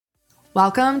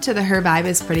Welcome to the Her Vibe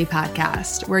is Pretty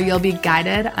podcast, where you'll be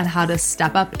guided on how to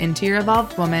step up into your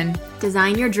evolved woman,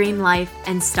 design your dream life,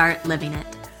 and start living it.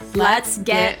 Let's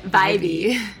get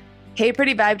vibey. Hey,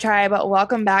 Pretty Vibe Tribe.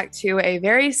 Welcome back to a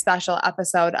very special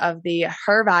episode of the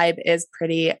Her Vibe is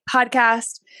Pretty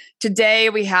podcast. Today,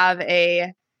 we have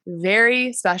a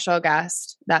very special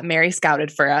guest that Mary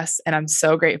scouted for us, and I'm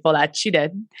so grateful that she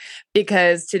did,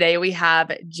 because today we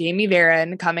have Jamie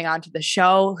Varon coming onto the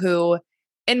show, who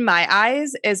in my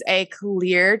eyes is a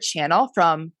clear channel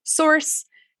from source,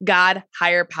 God,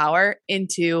 higher power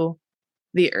into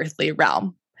the earthly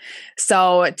realm.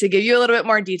 So to give you a little bit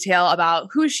more detail about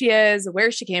who she is,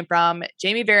 where she came from,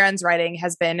 Jamie Varon's writing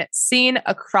has been seen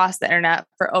across the internet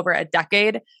for over a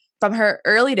decade, from her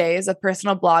early days of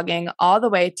personal blogging all the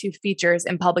way to features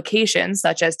in publications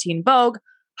such as Teen Vogue,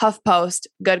 HuffPost,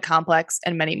 Good Complex,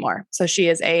 and many more. So she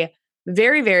is a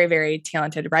very, very, very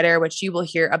talented writer, which you will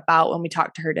hear about when we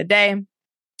talk to her today.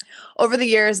 Over the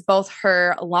years, both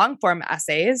her long form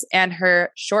essays and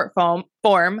her short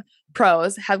form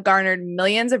prose have garnered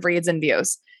millions of reads and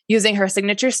views, using her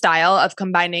signature style of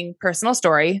combining personal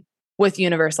story with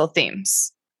universal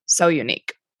themes. So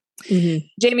unique. Mm-hmm.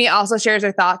 Jamie also shares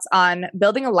her thoughts on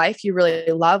building a life you really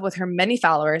love with her many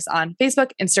followers on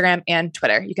Facebook, Instagram, and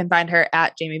Twitter. You can find her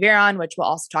at Jamie Varon, which we'll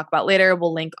also talk about later.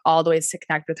 We'll link all the ways to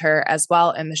connect with her as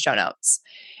well in the show notes.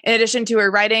 In addition to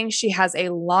her writing, she has a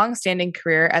long-standing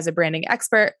career as a branding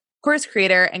expert, course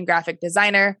creator, and graphic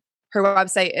designer. Her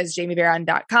website is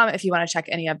jamievaron.com if you want to check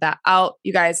any of that out.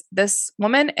 You guys, this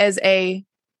woman is a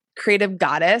creative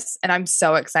goddess, and I'm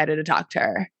so excited to talk to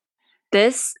her.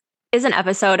 This is an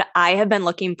episode I have been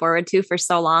looking forward to for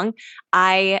so long.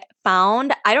 I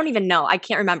don't even know, I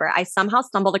can't remember. I somehow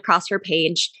stumbled across her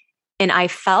page and I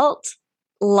felt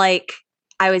like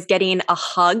I was getting a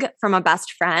hug from a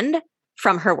best friend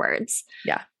from her words.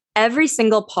 Yeah. Every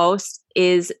single post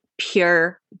is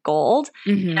pure gold.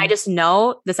 Mm-hmm. And I just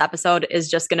know this episode is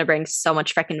just going to bring so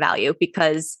much freaking value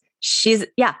because she's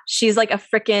like a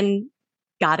freaking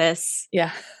goddess.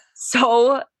 Yeah.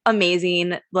 So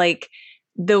amazing. Like,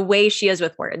 the way she is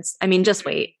with words. I mean, just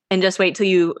wait till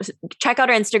you check out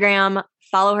her Instagram,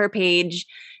 follow her page,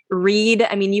 read.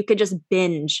 I mean, you could just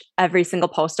binge every single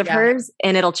post of hers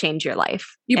and it'll change your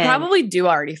life. You probably do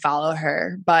already follow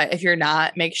her, but if you're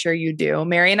not, make sure you do.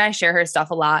 Mary and I share her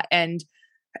stuff a lot, and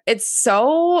it's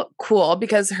so cool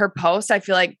because her posts, I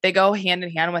feel like they go hand in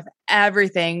hand with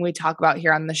everything we talk about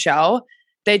here on the show.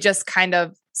 They just kind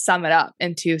of sum it up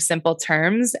into simple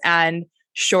terms and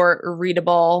short,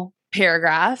 readable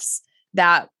paragraphs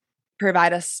that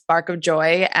provide a spark of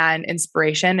joy and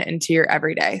inspiration into your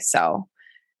everyday. So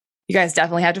you guys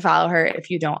definitely have to follow her if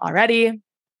you don't already.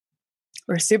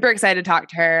 We're super excited to talk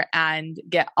to her and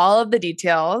get all of the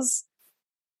details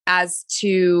as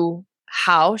to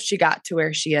how she got to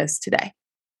where she is today.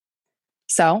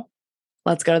 So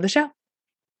let's go to the show.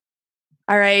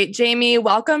 All right, Jamie,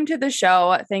 welcome to the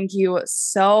show. Thank you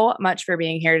so much for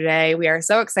being here today. We are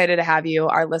so excited to have you.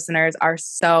 Our listeners are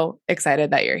so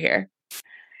excited that you're here.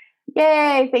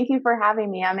 Yay. Thank you for having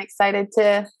me. I'm excited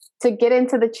to get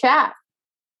into the chat.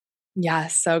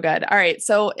 Yes, so good. All right.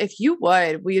 So if you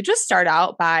will you just start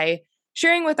out by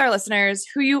sharing with our listeners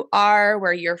who you are,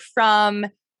 where you're from,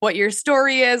 what your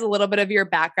story is, a little bit of your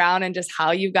background, and just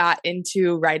how you got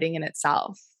into writing in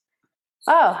itself?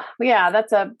 Oh, yeah,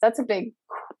 that's a big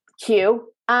cue.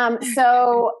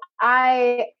 So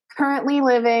I currently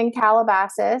live in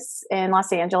Calabasas in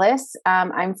Los Angeles.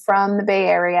 I'm from the Bay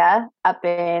Area, up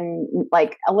in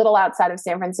like a little outside of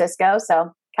San Francisco,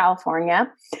 so California.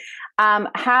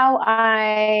 How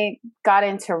I got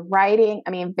into writing,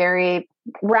 I mean, very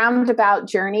roundabout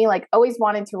journey, like always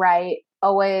wanted to write,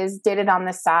 always did it on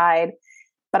the side,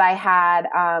 but I had,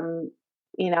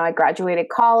 I graduated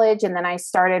college and then I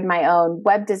started my own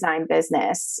web design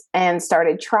business and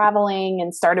started traveling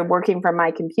and started working from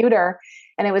my computer.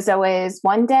 And it was always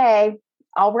one day,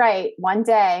 I'll write one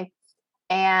day.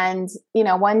 And,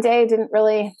 one day didn't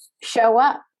really show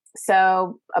up.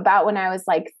 So about when I was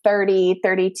like 30,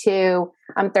 32,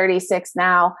 I'm 36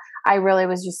 now, I really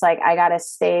was just like, I got to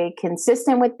stay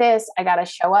consistent with this. I got to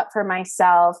show up for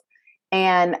myself.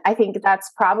 And I think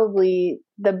that's probably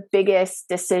the biggest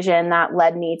decision that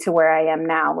led me to where I am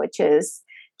now, which is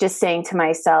just saying to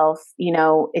myself,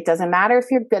 it doesn't matter if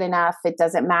you're good enough. It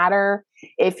doesn't matter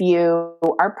if you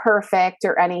are perfect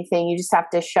or anything. You just have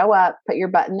to show up, put your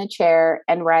butt in the chair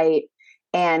and write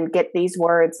and get these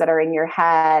words that are in your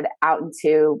head out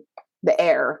into the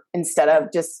air instead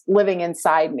of just living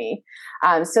inside me.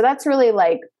 So that's really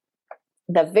like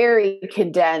the very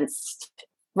condensed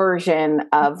version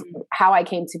of how I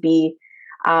came to be,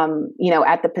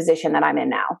 at the position that I'm in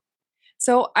now.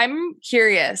 So I'm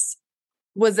curious,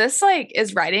 was this like,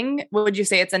 is writing, would you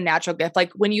say it's a natural gift?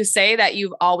 Like when you say that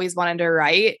you've always wanted to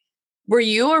write, were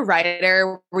you a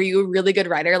writer? Were you a really good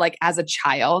writer? Like as a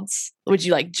child, would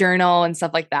you like journal and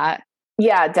stuff like that?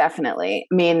 Yeah, definitely.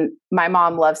 I mean, my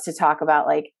mom loves to talk about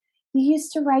like, you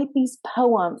used to write these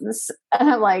poems. And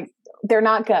I'm like, they're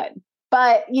not good.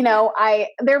 But,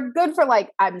 they're good for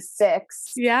like, I'm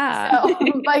 6. Yeah. So,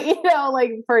 but,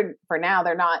 like for now,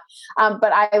 they're not.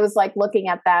 But I was like looking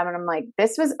at them and I'm like,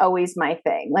 this was always my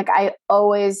thing. Like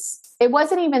it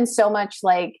wasn't even so much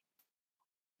like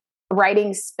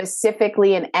writing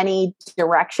specifically in any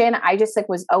direction. I just like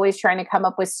was always trying to come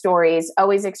up with stories,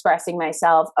 always expressing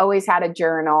myself, always had a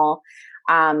journal.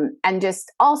 And just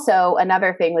also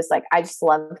another thing was like, I just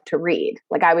love to read.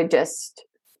 Like I would just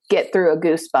get through a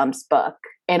Goosebumps book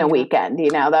in a weekend.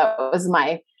 That was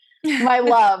my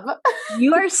love.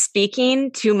 You are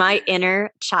speaking to my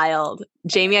inner child,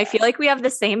 Jamie. I feel like we have the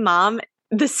same mom,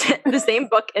 the same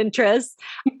book interests.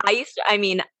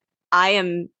 I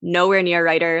am nowhere near a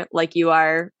writer like you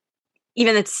are,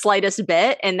 even the slightest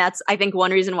bit. And that's, I think,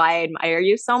 one reason why I admire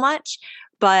you so much.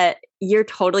 But you're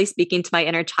totally speaking to my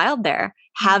inner child there,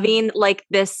 having like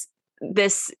this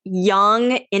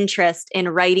young interest in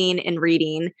writing and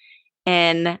reading.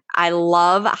 And I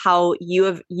love how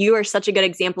you are such a good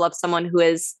example of someone who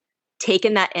has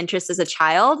taken that interest as a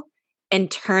child and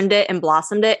turned it and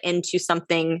blossomed it into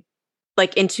something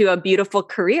like into a beautiful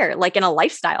career, like in a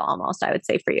lifestyle almost, I would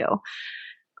say for you.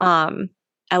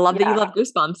 I love that you love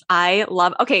Goosebumps.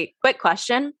 Okay, quick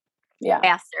question. Yeah. I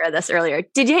asked Sarah this earlier.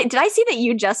 Did I see that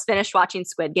you just finished watching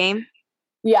Squid Game?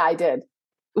 Yeah, I did.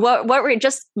 What were,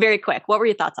 just very quick, what were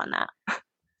your thoughts on that?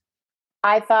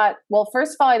 I thought, well,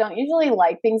 first of all, I don't usually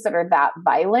like things that are that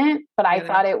violent, but I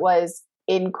thought it was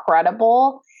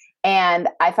incredible. And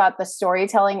I thought the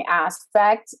storytelling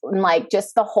aspect and like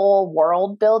just the whole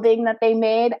world building that they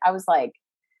made, I was like,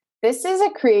 this is a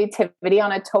creativity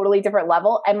on a totally different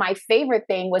level. And my favorite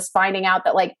thing was finding out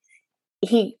that like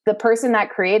the person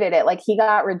that created it, like he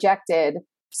got rejected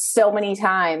so many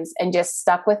times and just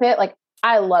stuck with it. Like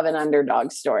I love an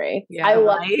underdog story. Yeah, I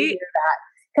love to hear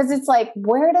that because it's like,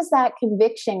 where does that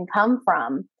conviction come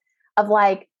from of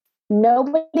like,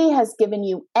 nobody has given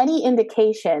you any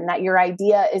indication that your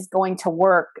idea is going to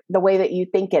work the way that you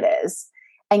think it is.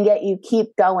 And yet you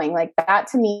keep going. Like that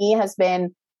to me has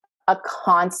been a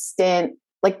constant,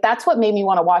 like that's what made me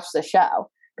want to watch the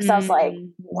show. Because I was like,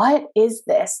 what is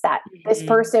this that this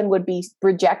person would be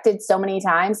rejected so many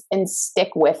times and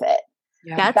stick with it?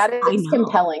 Yeah. That is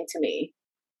compelling to me.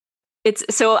 It's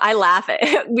so I laugh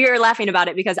at we were laughing about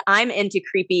it because I'm into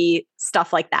creepy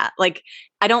stuff like that. Like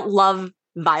I don't love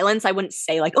violence. I wouldn't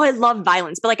say like, oh, I love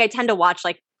violence, but like I tend to watch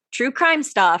like true crime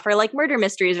stuff or like murder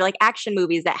mysteries or like action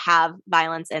movies that have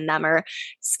violence in them or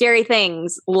scary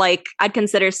things. Like I'd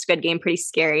consider Squid Game pretty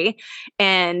scary.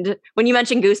 And when you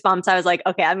mentioned Goosebumps, I was like,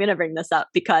 okay, I'm going to bring this up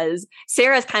because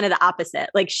Sarah's kind of the opposite.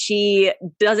 Like she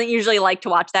doesn't usually like to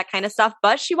watch that kind of stuff,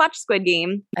 but she watched Squid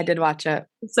Game. I did watch it.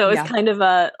 So it was kind of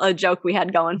a joke we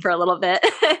had going for a little bit.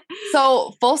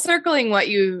 So full circling what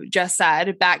you just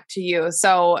said back to you.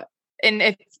 So, and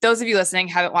if those of you listening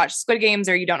haven't watched Squid Games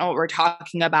or you don't know what we're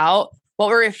talking about, what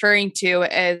we're referring to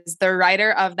is the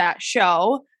writer of that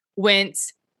show went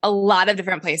a lot of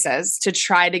different places to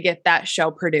try to get that show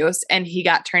produced. And he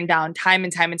got turned down time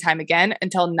and time and time again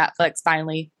until Netflix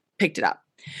finally picked it up.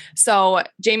 So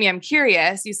Jamie, I'm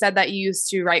curious, you said that you used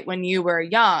to write when you were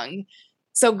young.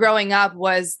 So growing up,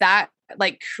 was that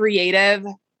like creative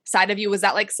side of you, was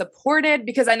that like supported?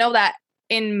 Because I know that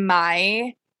in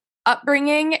my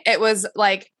upbringing, it was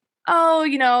like,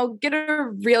 oh, get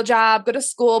a real job, go to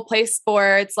school, play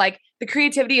sports. Like the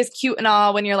creativity is cute and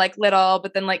all when you're like little,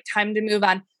 but then like time to move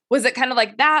on. Was it kind of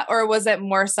like that, or was it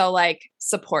more so like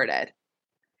supported?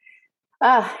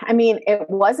 I mean, it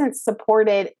wasn't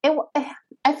supported.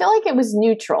 I feel like it was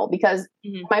neutral because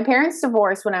my parents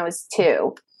divorced when I was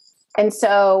 2. And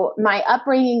so my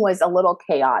upbringing was a little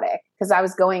chaotic because I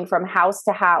was going from house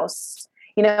to house.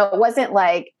 It wasn't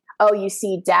like, oh, you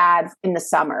see dad in the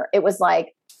summer. It was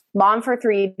like mom for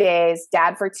 3 days,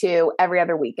 dad for 2 every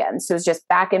other weekend. So it was just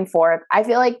back and forth. I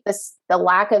feel like the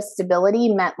lack of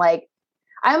stability meant like,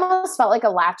 I almost felt like a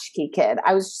latchkey kid.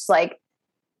 I was just like,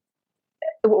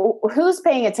 who's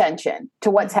paying attention to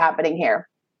what's happening here?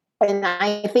 And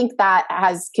I think that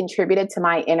has contributed to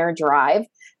my inner drive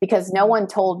because no one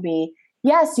told me,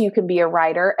 yes, you can be a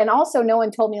writer. And also no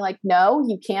one told me like, no,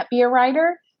 you can't be a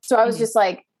writer. So I was just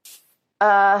like,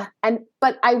 but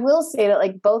I will say that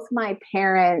like both my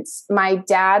parents, my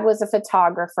dad was a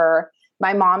photographer,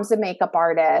 my mom's a makeup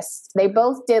artist. They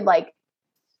both did like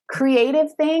creative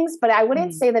things, but I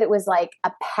wouldn't say that it was like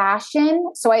a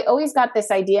passion. So I always got this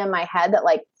idea in my head that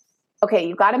like, okay,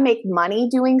 you got to make money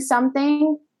doing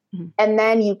something and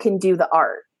then you can do the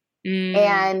art.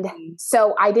 And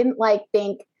so I didn't like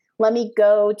think, let me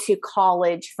go to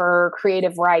college for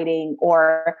creative writing,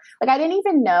 or like, I didn't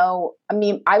even know. I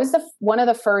mean, I was one of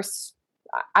the first,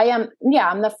 I'm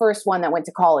the first one that went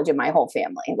to college in my whole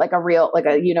family, like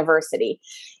a university,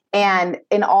 and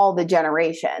in all the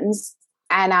generations.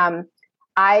 And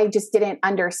I just didn't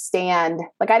understand,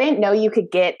 like, I didn't know you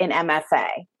could get an MFA.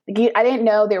 I didn't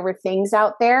know there were things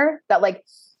out there that like,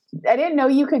 I didn't know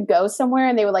you could go somewhere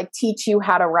and they would like teach you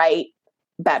how to write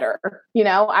better. You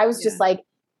know, I was just like,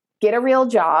 get a real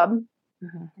job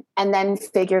and then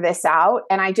figure this out.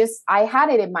 And I had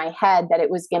it in my head that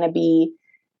it was going to be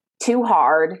too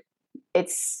hard.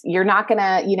 You're not going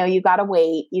to, you got to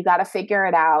wait, you got to figure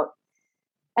it out.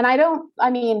 And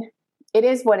it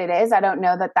is what it is. I don't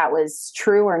know that that was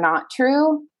true or not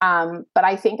true. But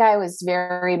I think I was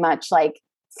very much like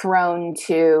thrown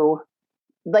to,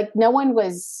 like, no one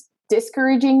was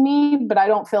discouraging me, but I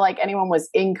don't feel like anyone was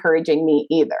encouraging me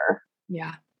either.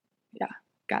 Yeah.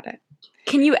 Got it.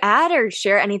 Can you add or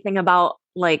share anything about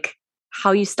like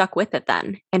how you stuck with it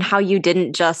then, and how you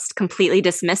didn't just completely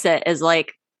dismiss it as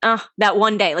like, that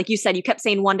one day, like you said, you kept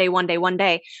saying one day,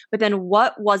 but then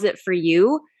what was it for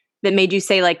you that made you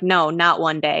say like, no, not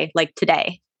one day, like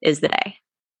today is the day?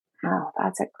 Oh,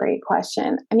 that's a great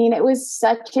question. I mean, it was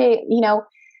such a,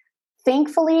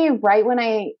 thankfully, right when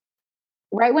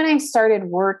I started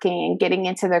working and getting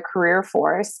into the career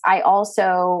force,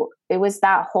 it was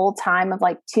that whole time of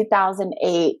like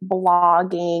 2008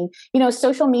 blogging,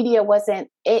 social media wasn't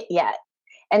it yet.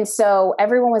 And so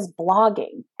everyone was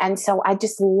blogging. And so I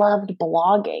just loved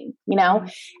blogging,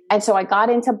 And so I got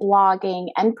into blogging,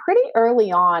 and pretty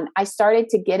early on, I started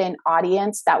to get an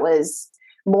audience that was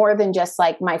more than just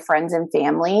like my friends and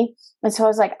family. And so I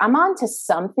was like, I'm on to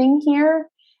something here.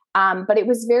 But it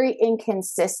was very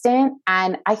inconsistent.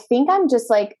 And I think I'm just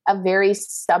like a very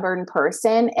stubborn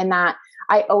person in that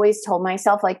I always told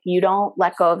myself, like, you don't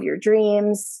let go of your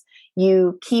dreams.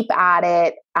 You keep at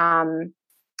it.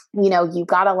 You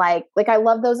gotta like, I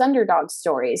love those underdog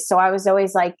stories. So I was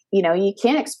always like, you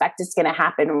can't expect it's going to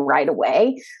happen right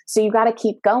away. So you got to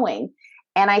keep going.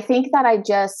 And I think that I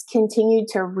just continued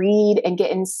to read and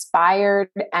get inspired.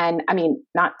 And I mean,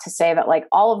 not to say that like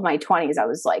all of my 20s, I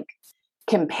was like,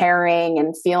 comparing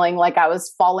and feeling like I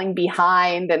was falling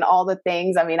behind and all the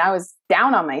things. I mean, I was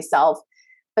down on myself,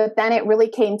 but then it really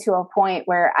came to a point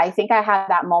where I think I had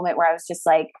that moment where I was just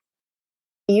like,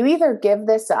 you either give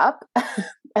this up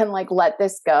and like, let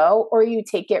this go, or you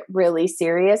take it really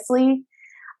seriously.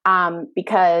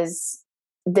 Because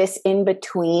this in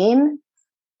between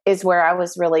is where I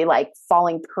was really like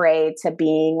falling prey to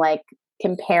being like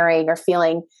comparing or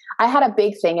feeling. I had a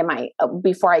big thing in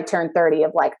before I turned 30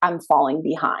 of like, I'm falling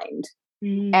behind.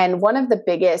 And one of the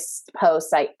biggest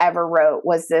posts I ever wrote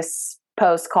was this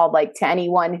post called like, to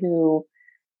anyone who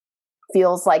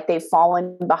feels like they've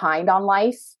fallen behind on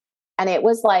life. And it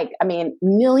was like, I mean,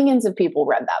 millions of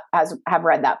people have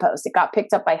read that post. It got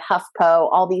picked up by HuffPo,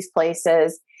 all these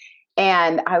places.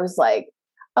 And I was like,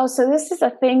 oh, so this is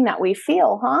a thing that we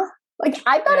feel, huh? Like,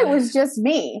 I thought it was just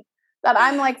me, that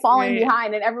I'm like falling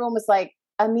behind, and everyone was like,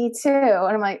 me too.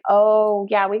 And I'm like, oh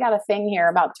yeah, we got a thing here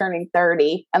about turning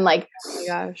 30 and like, oh my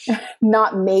gosh,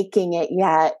 not making it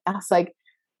yet. I was like,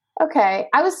 okay.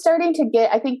 I was starting to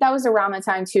I think that was around the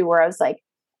time too, where I was like,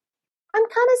 I'm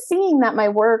kind of seeing that my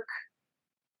work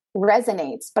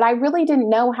resonates, but I really didn't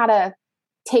know how to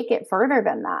take it further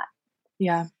than that.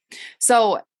 Yeah.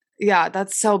 So yeah,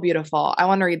 that's so beautiful. I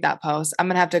want to read that post. I'm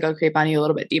going to have to go creep on you a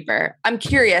little bit deeper. I'm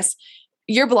curious,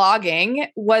 your blogging,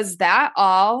 was that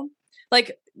all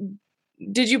like,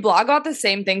 did you blog about the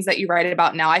same things that you write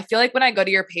about now? I feel like when I go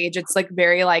to your page, it's like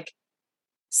very like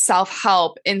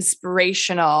self-help,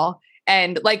 inspirational.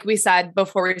 And like we said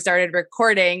before we started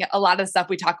recording, a lot of stuff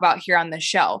we talk about here on the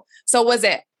show. So was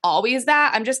it always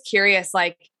that? I'm just curious,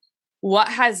 like,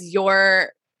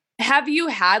 have you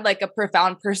had like a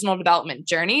profound personal development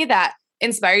journey that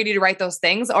inspired you to write those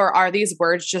things? Or are these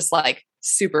words just like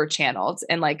super channeled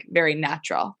and like very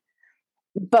natural?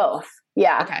 Both.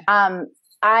 Yeah. Okay.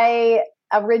 I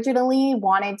originally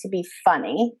wanted to be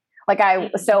funny.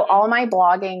 So all my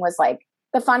blogging was like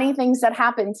the funny things that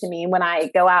happen to me when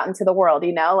I go out into the world,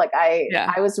 I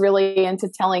was really into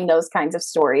telling those kinds of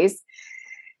stories.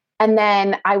 And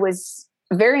then I was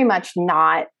very much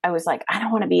not, I was like, I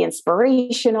don't want to be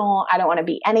inspirational. I don't want to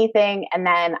be anything. And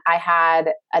then I had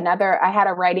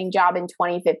a writing job in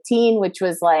 2015, which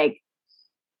was like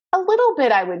a little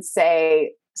bit, I would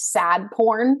say, sad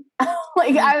porn.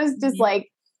 Like I was just like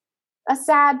a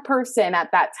sad person at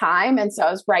that time. And so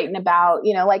I was writing about,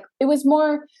 you know, like it was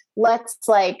more, let's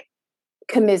like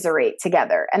commiserate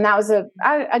together. And that was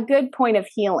a good point of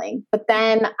healing. But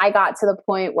then I got to the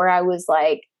point where I was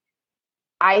like,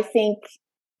 I think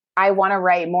I want to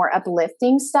write more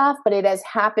uplifting stuff, but it has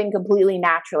happened completely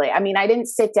naturally. I mean, I didn't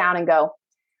sit down and go,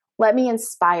 let me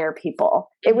inspire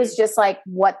people. It was just like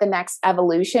what the next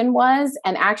evolution was.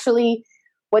 And actually,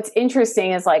 what's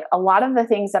interesting is like a lot of the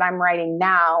things that I'm writing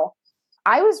now,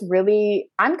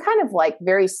 I'm kind of like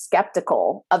very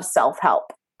skeptical of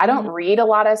self-help. I don't read a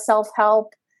lot of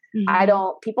self-help.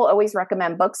 People always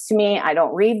recommend books to me. I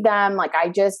don't read them. Like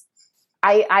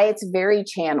it's very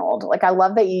channeled. Like I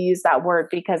love that you use that word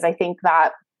because I think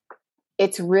that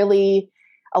it's really,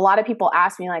 a lot of people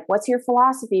ask me like, what's your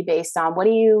philosophy based on? What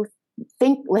do you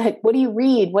think? Like, what do you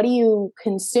read? What do you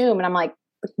consume? And I'm like,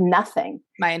 nothing.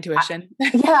 My intuition.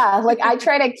 Like I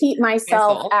try to keep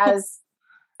myself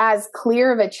as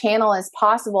clear of a channel as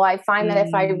possible. I find that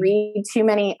if I read too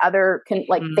many other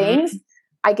things,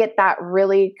 I get that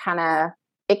really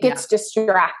it gets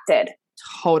distracted.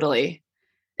 Totally.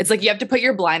 It's like you have to put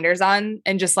your blinders on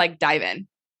and just like dive in.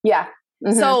 Yeah.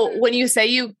 Mm-hmm. So when you say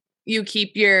you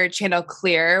keep your channel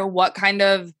clear, what kind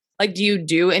of like, do you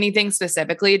do anything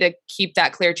specifically to keep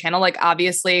that clear channel? Like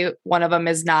obviously one of them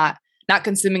is not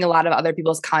consuming a lot of other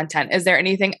people's content. Is there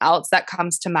anything else that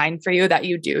comes to mind for you that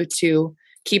you do to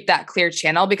keep that clear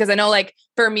channel? Because I know like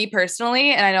for me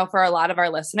personally, and I know for a lot of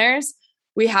our listeners,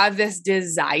 we have this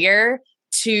desire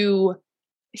to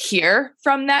hear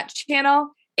from that channel.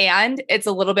 And it's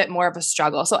a little bit more of a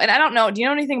struggle. So, and I don't know, do you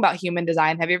know anything about human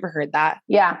design? Have you ever heard that?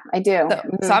 Yeah, I do.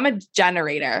 So I'm a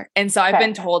generator. And so I've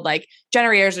been told like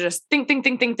generators are just think.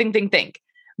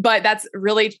 But that's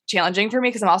really challenging for me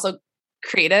because I'm also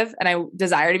creative and I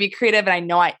desire to be creative and I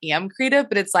know I am creative,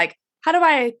 but it's like, how do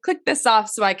I click this off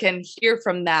so I can hear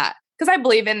from that? Because I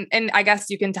believe in, and I guess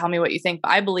you can tell me what you think,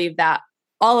 but I believe that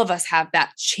all of us have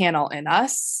that channel in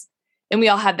us and we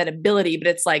all have that ability, but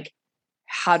it's like,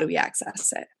 how do we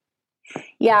access it?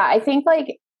 Yeah, I think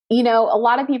like, you know, a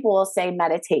lot of people will say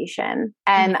meditation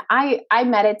and I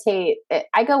meditate.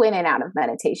 I go in and out of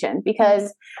meditation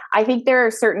because I think there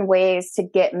are certain ways to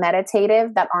get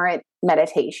meditative that aren't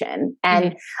meditation.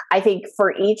 And I think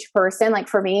for each person, like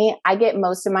for me, I get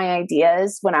most of my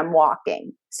ideas when I'm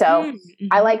walking. So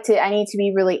I need to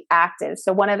be really active.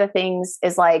 So one of the things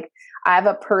is like, I have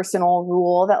a personal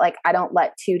rule that like, I don't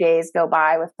let 2 days go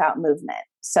by without movement.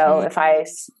 So if I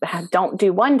don't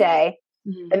do one day,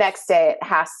 the next day it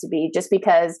has to be, just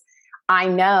because I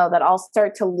know that I'll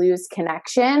start to lose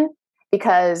connection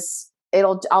because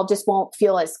I'll just won't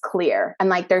feel as clear. And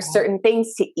like, there's certain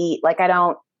things to eat. Like I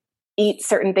don't eat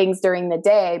certain things during the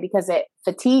day because it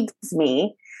fatigues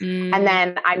me. And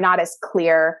then I'm not as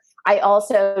clear. I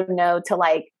also know to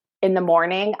like in the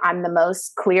morning, I'm the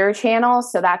most clear channel.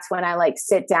 So that's when I like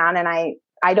sit down and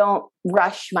I don't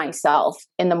rush myself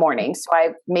in the morning. So I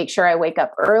make sure I wake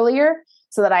up earlier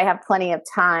so that I have plenty of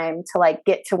time to like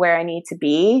get to where I need to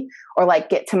be or like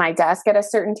get to my desk at a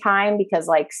certain time, because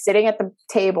like sitting at the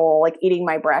table, like eating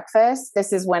my breakfast,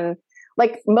 this is when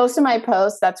like most of my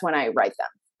posts, that's when I write them,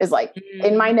 is like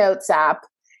in my notes app.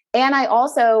 And I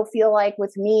also feel like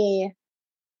with me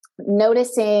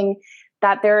noticing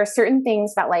that there are certain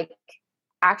things that like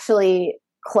actually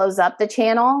close up the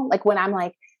channel. Like when I'm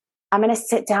like, I'm going to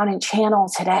sit down and channel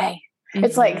today.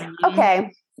 It's like, okay,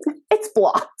 it's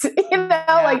blocked, you know,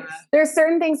 like there's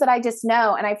certain things that I just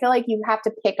know. And I feel like you have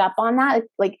to pick up on that.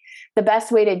 Like the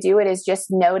best way to do it is just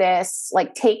notice,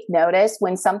 like take notice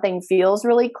when something feels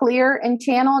really clear and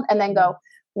channeled, and then go,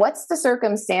 what's the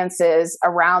circumstances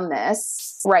around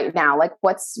this right now? Like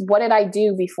what did I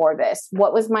do before this?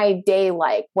 What was my day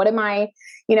like? What am I,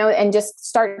 you know, and just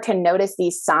start to notice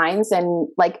these signs. And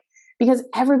like, because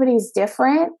everybody's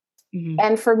different.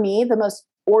 And for me, the most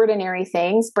ordinary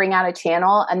things bring out a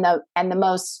channel, and the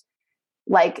most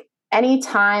like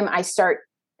anytime I start,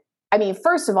 I mean,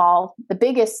 first of all, the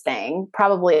biggest thing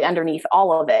probably underneath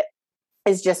all of it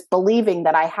is just believing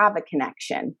that I have a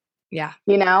connection. Yeah.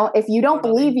 You know, if you don't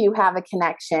believe you have a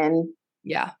connection,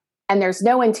 and there's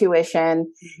no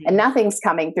intuition and nothing's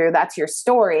coming through, that's your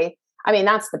story. I mean,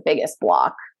 that's the biggest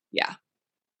block. Yeah,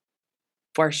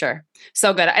 for sure.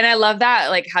 So good. And I love that,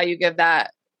 like how you give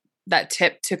that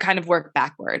tip to kind of work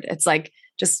backward. It's like,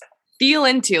 just feel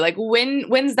into like,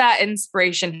 when's that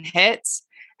inspiration hits,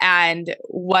 and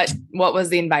what was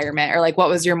the environment, or like, what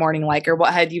was your morning like, or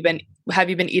what have you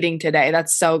been eating today?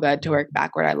 That's so good to work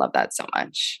backward. I love that so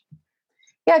much.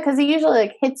 Yeah. Cause it usually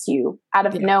like hits you out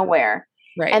of nowhere.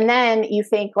 Right. And then you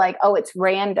think like, oh, it's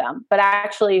random, but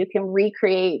actually you can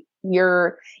recreate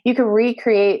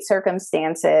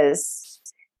circumstances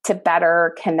to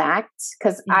better connect.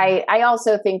 Cause I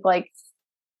also think like,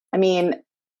 I mean,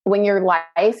 when your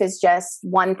life is just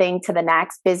one thing to the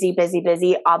next, busy,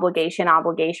 obligation,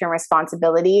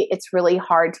 responsibility, it's really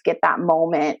hard to get that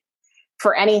moment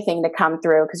for anything to come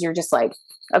through because you're just like,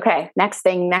 okay, next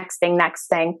thing.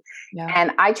 Yeah.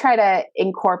 And I try to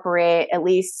incorporate at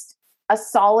least a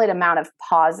solid amount of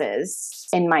pauses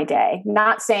in my day.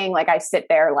 Not saying like I sit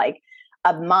there like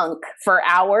a monk for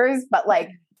hours, but like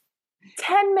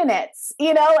 10 minutes,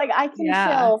 like I can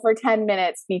chill for 10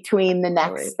 minutes between the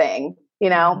next thing,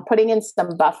 putting in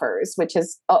some buffers, which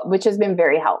has been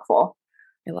very helpful.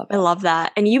 I love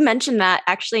that. And you mentioned that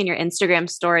actually in your Instagram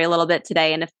story a little bit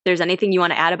today. And if there's anything you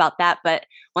want to add about that, but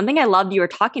one thing I loved you were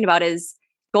talking about is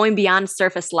going beyond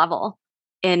surface level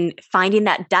and finding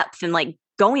that depth and like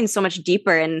going so much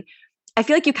deeper. And I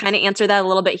feel like you kind of answered that a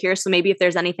little bit here. So maybe if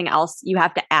there's anything else you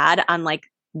have to add on like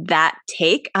that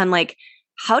take on like,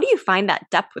 how do you find that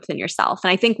depth within yourself?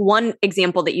 And I think one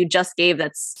example that you just gave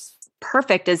that's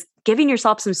perfect is giving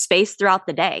yourself some space throughout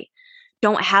the day.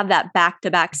 Don't have that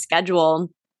back-to-back schedule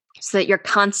so that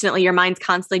your mind's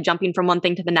constantly jumping from one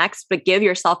thing to the next, but give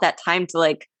yourself that time to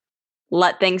like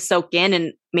let things soak in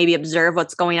and maybe observe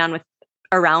what's going on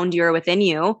around you or within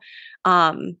you.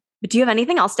 But do you have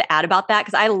anything else to add about that?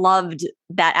 Because I loved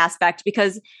that aspect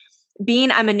because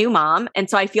I'm a new mom. And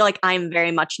so I feel like I'm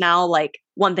very much now like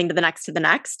one thing to the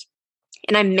next.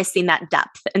 And I'm missing that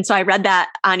depth. And so I read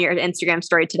that on your Instagram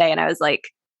story today and I was like,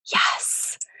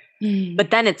 yes. But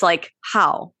then it's like,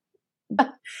 how?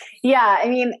 Yeah. I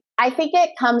mean, I think it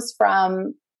comes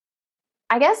from,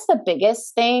 I guess the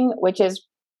biggest thing, which is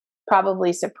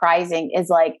probably surprising, is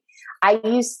like,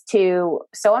 so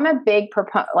I'm a big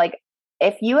proponent, like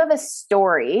if you have a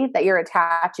story that you're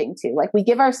attaching to, like we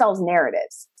give ourselves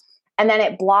narratives and then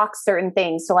it blocks certain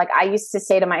things. So like I used to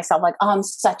say to myself, like, oh, I'm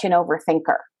such an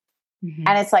overthinker. Mm-hmm.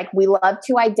 And it's like, we love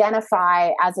to identify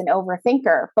as an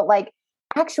overthinker, but like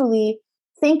actually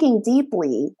thinking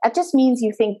deeply, that just means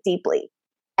you think deeply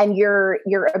and you're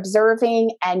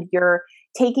observing and you're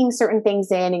taking certain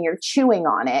things in and you're chewing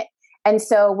on it. And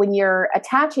so when you're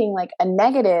attaching like a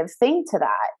negative thing to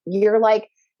that, you're like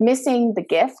missing the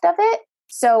gift of it.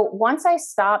 So once I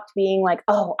stopped being like,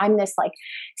 oh, I'm this like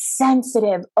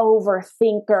sensitive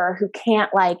overthinker who can't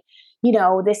like,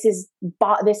 this is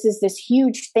this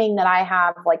huge thing that I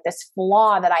have, like this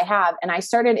flaw that I have. And I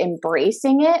started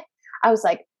embracing it. I was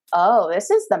like, oh, this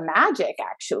is the magic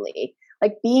actually.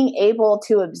 Like being able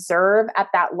to observe at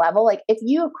that level. Like if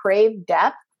you crave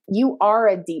depth, you are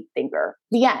a deep thinker.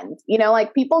 The end.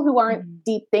 Like people who aren't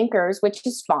deep thinkers, which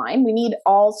is fine. We need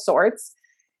all sorts.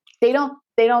 They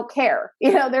don't care.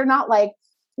 They're not like,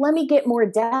 let me get more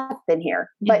depth in here.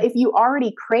 But if you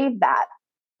already crave that,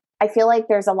 I feel like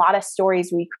there's a lot of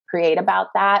stories we create about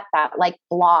that like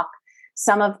block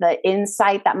some of the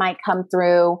insight that might come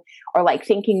through, or like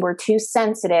thinking we're too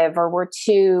sensitive or we're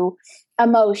too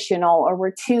emotional or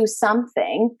we're too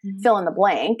something, fill in the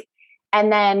blank.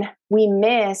 And then we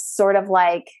miss sort of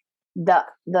like the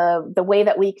way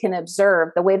that we can observe,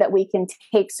 the way that we can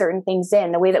take certain things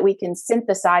in, the way that we can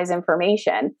synthesize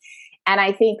information. And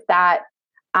I think that,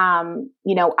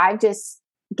 I've just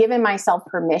given myself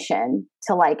permission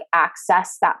to like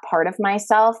access that part of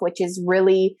myself, which is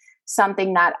really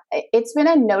something that it's been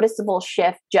a noticeable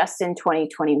shift just in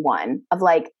 2021 of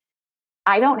like,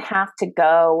 I don't have to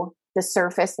go the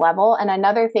surface level. And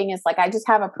another thing is like, I just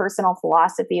have a personal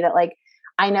philosophy that like,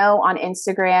 I know on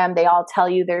Instagram, they all tell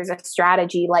you there's a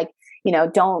strategy, like,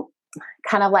 don't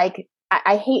kind of like,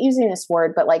 I hate using this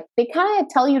word, but like they kind of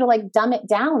tell you to like dumb it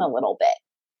down a little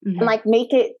bit and like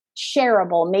make it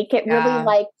shareable, make it really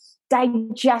like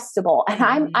digestible.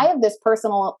 And I have this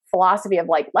personal philosophy of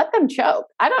like, let them choke.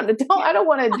 I don't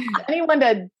want anyone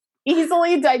to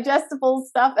easily digestible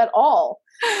stuff at all.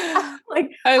 Like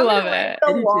I love it.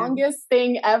 The longest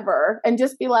thing ever and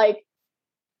just be like,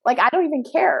 I don't even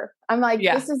care. I'm like,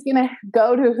 this is going to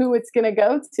go to who it's going to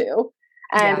go to.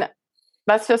 And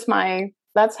that's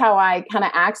how I kind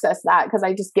of access that. Cause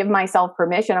I just give myself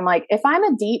permission. I'm like, if I'm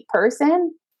a deep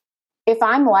person, if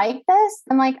I'm like this,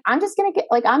 then like, I'm just going to get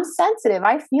like, I'm sensitive.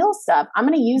 I feel stuff. I'm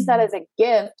going to use that as a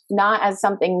gift, not as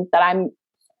something that I'm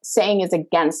saying is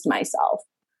against myself.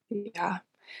 Yeah.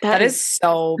 That is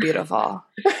so beautiful.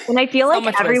 And I feel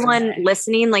like everyone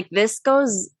listening, like this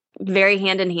goes very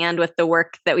hand in hand with the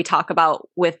work that we talk about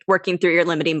with working through your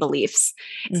limiting beliefs.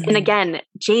 And again,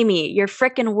 Jamie, your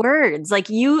freaking words, like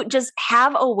you just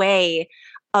have a way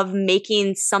of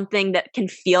making something that can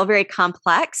feel very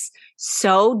complex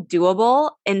so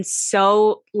doable and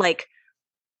so like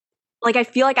I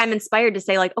feel like I'm inspired to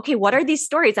say like, okay, what are these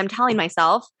stories I'm telling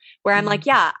myself where I'm like,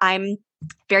 yeah, I'm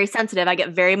very sensitive. I get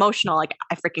very emotional. Like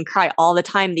I freaking cry all the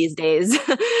time these days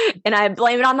and I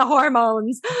blame it on the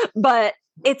hormones, but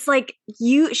it's like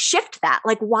you shift that.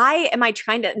 Like, why am I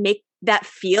trying to make that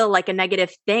feel like a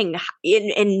negative thing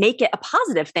and make it a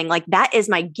positive thing? Like that is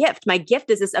my gift. My gift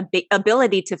is this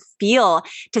ability to feel,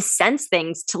 to sense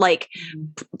things, to like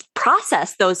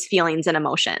process those feelings and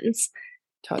emotions.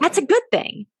 Totally. That's a good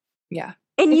thing. Yeah.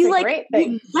 And it's you a like, great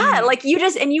thing. Yeah, like you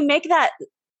just, and you make that,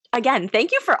 again,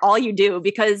 thank you for all you do,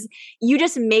 because you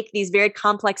just make these very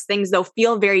complex things though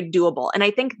feel very doable. And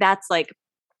I think that's like,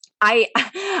 I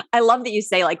love that you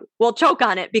say like, we'll choke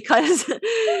on it, because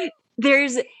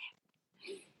there's,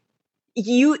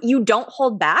 you don't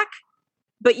hold back,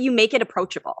 but you make it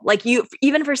approachable. Like you,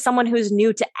 even for someone who's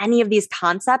new to any of these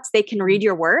concepts, they can read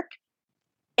your work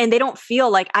and they don't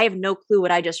feel like I have no clue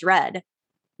what I just read.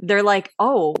 They're like,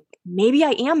 oh, maybe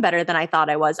I am better than I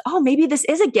thought I was. Oh, maybe this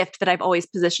is a gift that I've always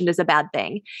positioned as a bad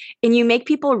thing. And you make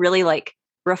people really like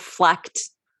reflect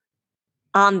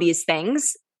on these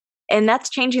things, and that's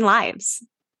changing lives.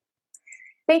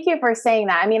 Thank you for saying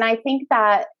that. I mean, I think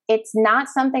that it's not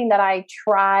something that I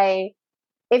try.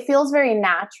 It feels very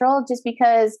natural just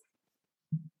because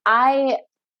I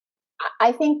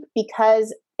think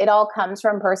because it all comes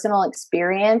from personal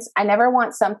experience, I never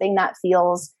want something that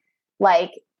feels like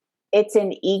it's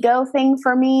an ego thing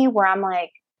for me, where I'm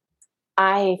like,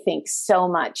 I think so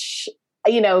much,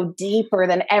 deeper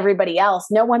than everybody else.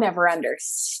 No one ever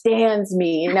understands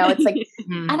me. It's like,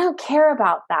 I don't care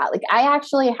about that. Like, I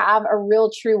actually have a real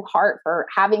true heart for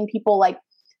having people like,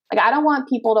 I don't want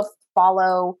people to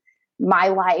follow my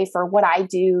life or what I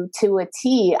do to a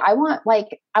T. I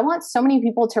want so many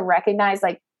people to recognize,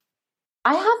 like,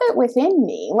 I have it within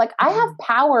me. Like, I have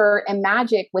power and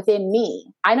magic within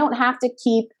me. I don't have to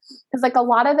because like a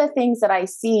lot of the things that I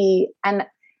see, and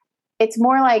it's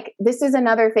more like, this is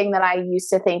another thing that I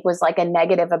used to think was like a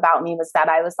negative about me, was that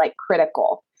I was like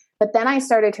critical. But then I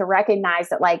started to recognize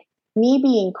that like me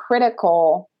being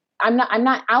critical, I'm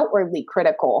not outwardly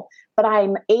critical, but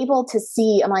I'm able to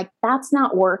see, I'm like, that's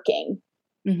not working.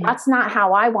 Mm-hmm. That's not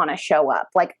how I want to show up.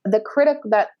 Like the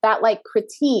that like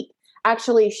critique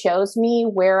actually shows me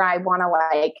where I want to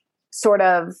like sort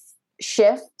of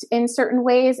shift in certain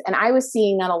ways. And I was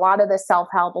seeing that a lot of the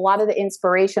self-help, a lot of the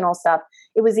inspirational stuff,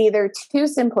 it was either too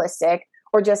simplistic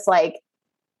or just like,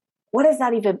 what is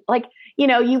that even like? You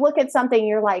look at something,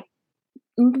 you're like,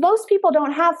 most people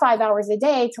don't have 5 hours a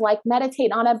day to like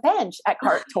meditate on a bench at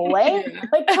Eckhart Tolle.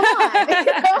 Like, come on.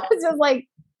 It's just like,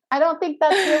 I don't think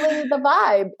that's really the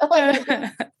vibe.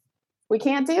 Like, we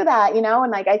can't do that,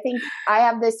 and like, I think I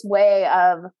have this way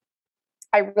of,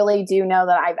 I really do know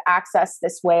that I've accessed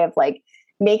this way of like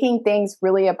making things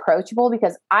really approachable,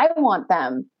 because I want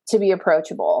them to be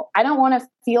approachable. I don't want to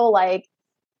feel like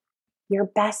your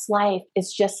best life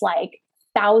is just like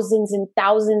thousands and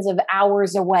thousands of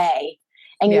hours away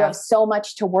and you have so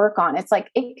much to work on. It's like,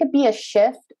 it could be a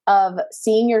shift of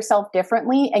seeing yourself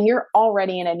differently and you're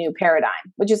already in a new paradigm,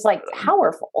 which is like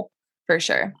powerful. For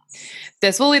sure.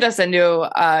 This will lead us into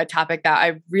a topic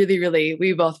that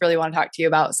we both really want to talk to you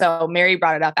about. So Mary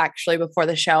brought it up actually before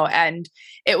the show, and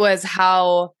it was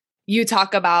how you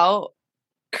talk about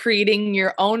creating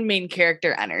your own main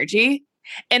character energy.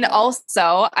 And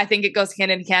also, I think it goes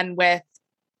hand in hand with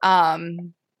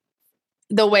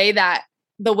the way that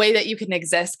you can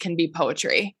exist can be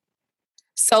poetry.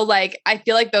 So like, I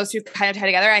feel like those two kind of tie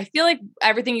together. I feel like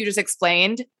everything you just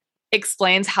explains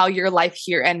how your life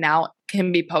here and now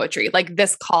can be poetry. Like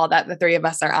this call that the three of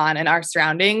us are on and our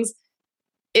surroundings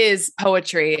is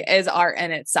poetry, is art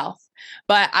in itself.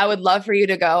 But I would love for you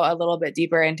to go a little bit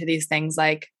deeper into these things.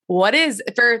 Like, what is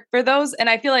for those, and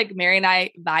I feel like Mary and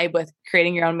I vibe with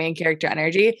creating your own main character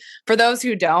energy. For those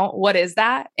who don't, what is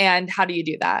that and how do you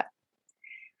do that?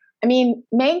 I mean,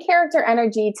 main character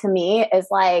energy to me is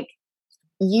like,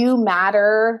 you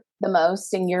matter the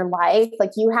most in your life.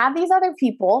 Like, you have these other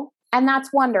people and that's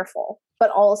wonderful,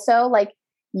 but also like,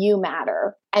 you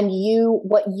matter, and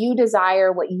what you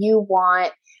desire, what you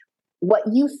want, what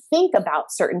you think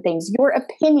about certain things, your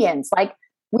opinions. Like,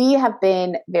 we have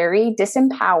been very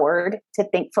disempowered to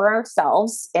think for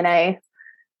ourselves in a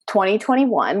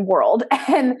 2021 world.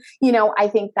 And, I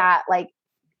think that like,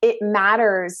 it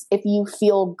matters if you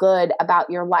feel good about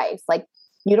your life. Like,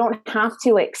 you don't have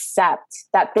to accept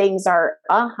that things are,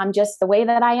 I'm just the way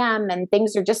that I am and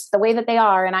things are just the way that they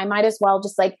are. And I might as well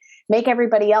just like make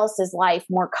everybody else's life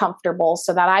more comfortable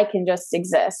so that I can just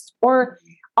exist. Or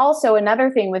also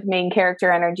another thing with main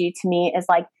character energy to me is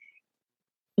like,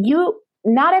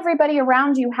 not everybody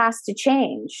around you has to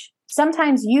change.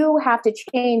 Sometimes you have to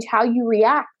change how you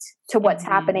react to what's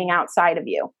happening outside of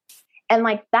you. And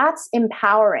like, that's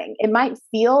empowering. It might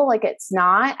feel like it's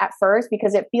not at first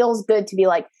because it feels good to be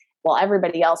like, well,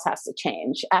 everybody else has to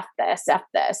change. F this, F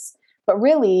this. But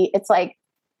really, it's like,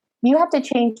 you have to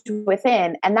change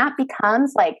within. And that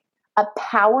becomes like a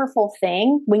powerful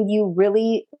thing when you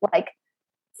really like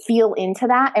feel into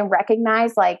that and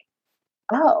recognize like,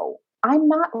 oh, I'm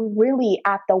not really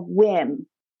at the whim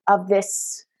of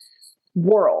this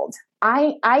world.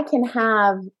 I can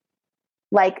have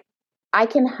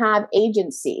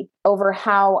agency over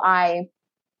how I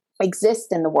exist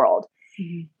in the world.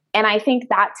 Mm-hmm. And I think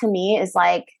that to me is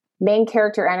like main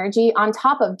character energy on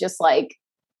top of just like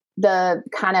the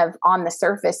kind of on the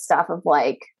surface stuff of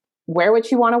like, wear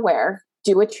what you want to wear,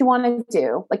 do what you want to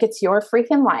do. Like, it's your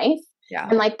freaking life. Yeah.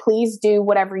 And like, please do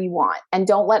whatever you want. And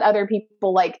don't let other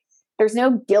people like, there's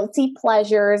no guilty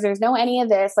pleasures. There's no any of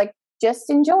this. Like, just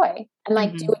enjoy and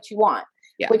like do what you want.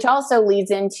 Yeah. Which also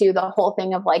leads into the whole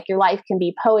thing of like, your life can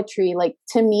be poetry. Like,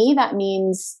 to me, that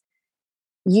means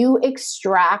you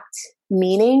extract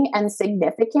meaning and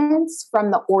significance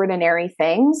from the ordinary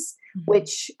things,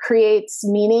 which creates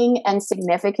meaning and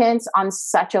significance on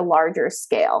such a larger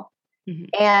scale. Mm-hmm.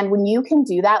 And when you can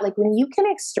do that, like when you can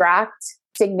extract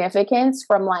significance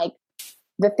from like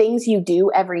the things you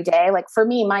do every day, like for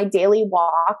me, my daily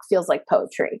walk feels like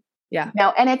poetry. Yeah.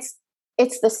 And it's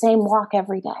the same walk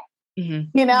every day.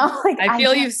 Mm-hmm. You know, like I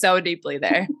feel you so deeply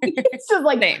there. It's just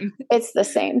like, same. It's the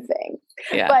same thing.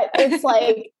 Yeah. But it's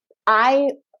like,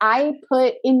 I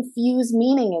infuse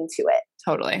meaning into it.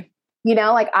 Totally. You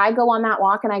know, like I go on that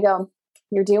walk and I go,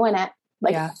 you're doing it.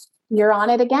 Like, you're on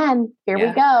it again. Here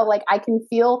we go. Like, I can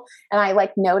feel, and I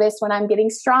like notice when I'm getting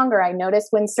stronger. I notice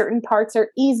when certain parts are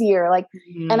easier, like,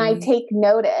 and I take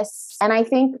notice. And I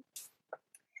think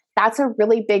that's a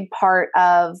really big part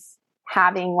of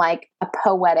having like a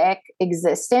poetic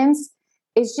existence,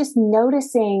 is just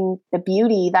noticing the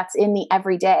beauty that's in the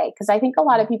everyday. Cause I think a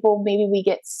lot of people, maybe we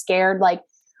get scared, like,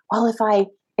 well, if I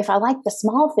like the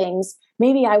small things,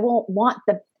 maybe I won't want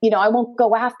I won't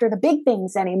go after the big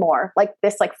things anymore. Like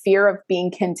this, like fear of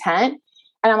being content.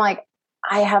 And I'm like,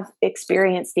 I have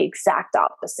experienced the exact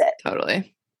opposite.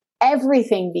 Totally.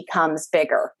 Everything becomes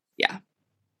bigger. Yeah.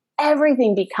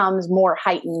 Everything becomes more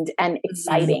heightened and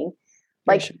exciting.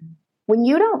 Like when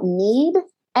you don't need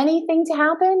anything to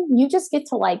happen, you just get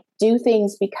to like do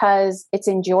things because it's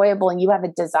enjoyable and you have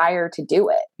a desire to do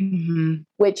it,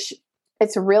 which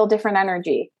it's a real different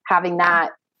energy having that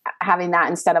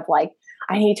instead of like,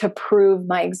 I need to prove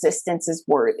my existence is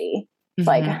worthy. It's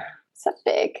like, it's a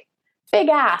big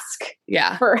ask.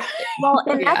 Yeah. Well,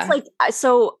 and that's like,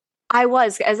 so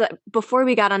before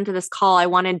we got onto this call, I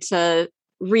wanted to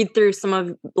read through some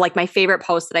of like my favorite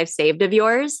posts that I've saved of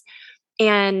yours.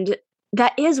 And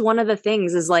that is one of the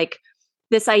things, is like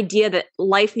this idea that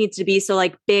life needs to be so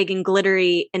like big and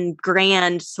glittery and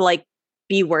grand to like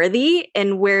be worthy,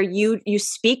 and where you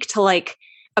speak to like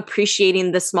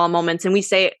appreciating the small moments. And we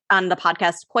say on the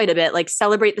podcast quite a bit, like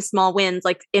celebrate the small wins,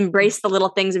 like embrace the little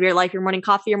things of your life, your morning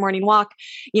coffee, your morning walk,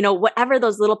 whatever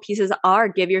those little pieces are,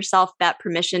 give yourself that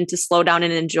permission to slow down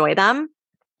and enjoy them.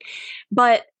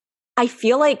 But I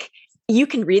feel like you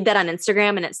can read that on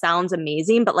Instagram and it sounds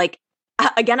amazing, but like,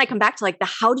 again, I come back to like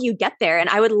how do you get there? And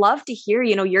I would love to hear,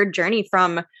 your journey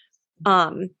from,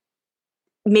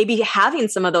 maybe having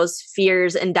some of those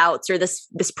fears and doubts, or this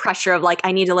pressure of like,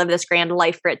 I need to live this grand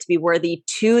life for it to be worthy,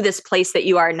 to this place that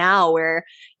you are now, where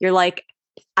you're like,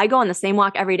 I go on the same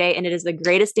walk every day and it is the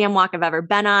greatest damn walk I've ever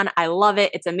been on. I love it.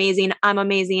 It's amazing. I'm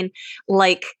amazing.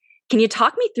 Like, can you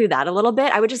talk me through that a little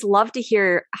bit? I would just love to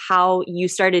hear how you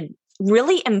started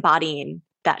really embodying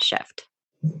that shift.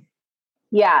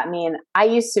 Yeah. I mean, I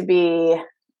used to be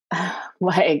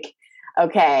like,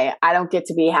 okay, I don't get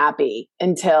to be happy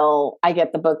until I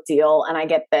get the book deal and I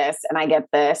get this and I get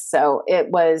this. So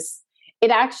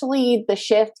the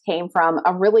shift came from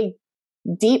a really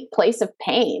deep place of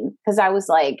pain, because I was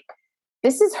like,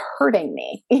 this is hurting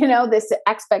me, this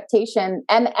expectation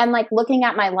and like looking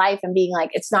at my life and being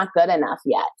like, it's not good enough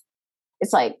yet.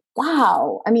 It's like,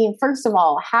 wow. I mean, first of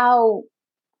all, how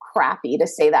crappy to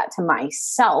say that to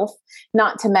myself,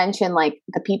 not to mention like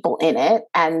the people in it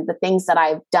and the things that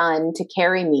I've done to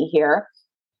carry me here.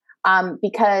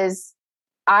 Because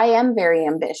I am very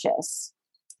ambitious.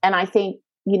 And I think,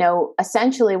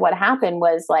 essentially what happened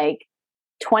was like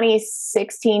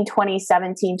 2016,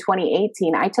 2017,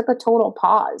 2018, I took a total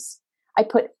pause. I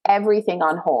put everything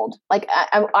on hold. Like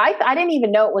I didn't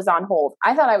even know it was on hold.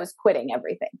 I thought I was quitting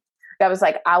everything. I was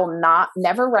like, I will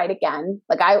never write again.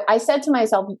 Like I said to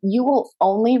myself, you will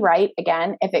only write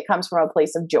again if it comes from a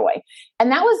place of joy.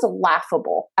 And that was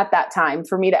laughable at that time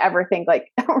for me to ever think like,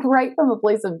 write from a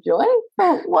place of joy?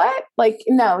 Oh, what? Like,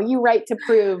 no, you write to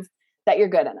prove that you're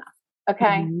good enough. Okay.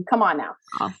 Mm-hmm. Come on now.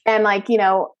 Oh. And like,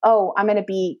 oh, I'm going to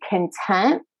be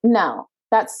content. No,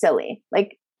 that's silly.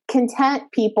 Like content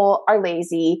people are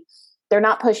lazy. They're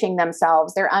not pushing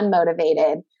themselves. They're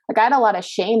unmotivated. Like I had a lot of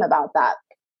shame about that.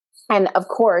 And of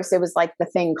course, it was like the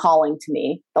thing calling to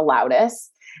me the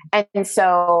loudest. And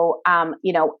so,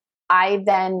 I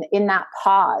then in that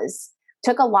pause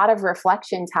took a lot of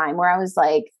reflection time where I was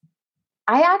like,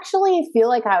 I actually feel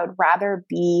like I would rather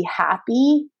be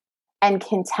happy and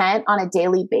content on a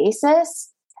daily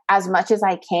basis as much as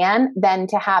I can than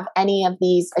to have any of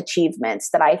these achievements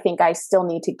that I think I still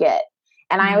need to get.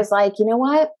 And I was like, you know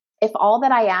what? If all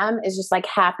that I am is just like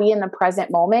happy in the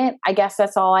present moment, I guess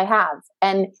that's all I have.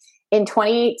 And in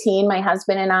 2018, my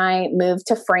husband and I moved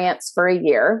to France for a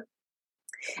year,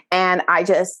 and I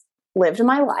just lived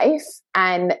my life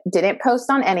and didn't post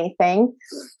on anything.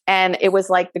 And it was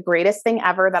like the greatest thing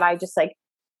ever that I just like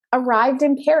arrived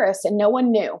in Paris and no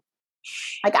one knew.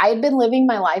 Like I had been living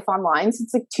my life online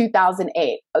since like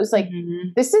 2008. I was like,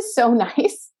 this is so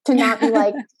nice to not be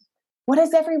like, what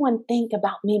does everyone think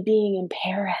about me being in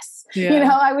Paris? Yeah.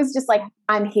 I was just like,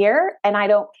 I'm here and I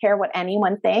don't care what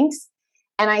anyone thinks.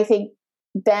 And I think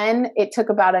then it took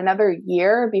about another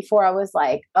year before I was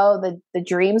like, oh, the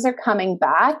dreams are coming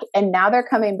back. And now they're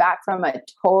coming back from a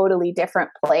totally different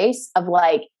place of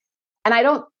like, and I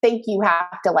don't think you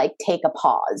have to like take a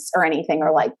pause or anything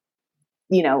or like,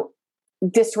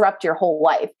 disrupt your whole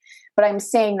life. But I'm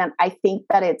saying that I think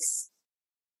that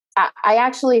I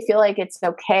actually feel like it's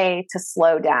okay to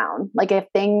slow down. Like if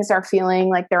things are feeling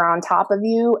like they're on top of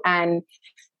you and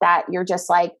that you're just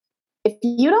like, if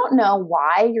you don't know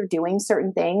why you're doing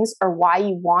certain things or why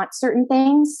you want certain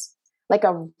things, like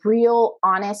a real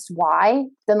honest why,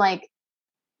 then like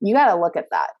you got to look at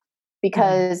that.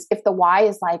 Because if the why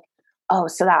is like, oh,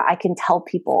 so that I can tell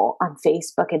people on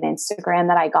Facebook and Instagram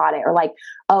that I got it, or like,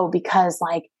 oh, because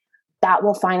like that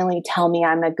will finally tell me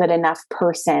I'm a good enough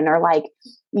person, or like,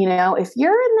 if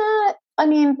you're in that, I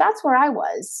mean, that's where I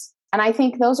was. And I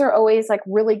think those are always like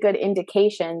really good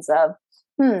indications of,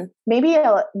 maybe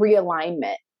a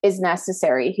realignment is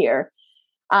necessary here.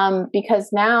 Because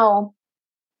now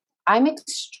I'm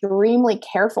extremely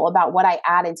careful about what I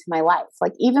add into my life.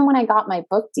 Like even when I got my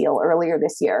book deal earlier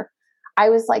this year, I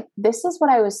was like, this is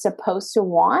what I was supposed to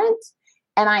want.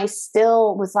 And I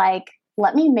still was like,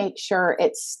 let me make sure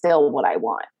it's still what I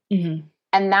want. Mm-hmm.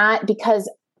 And that,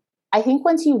 because I think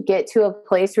once you get to a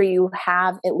place where you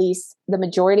have at least the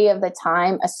majority of the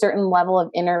time a certain level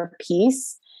of inner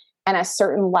peace and a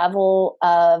certain level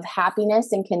of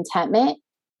happiness and contentment,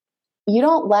 you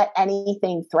don't let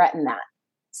anything threaten that.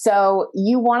 So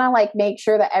you want to like make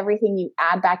sure that everything you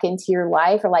add back into your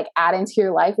life or like add into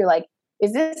your life, you're like,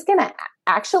 is this going to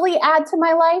actually add to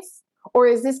my life? Or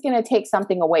is this going to take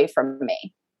something away from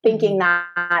me? Thinking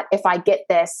that if I get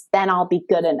this, then I'll be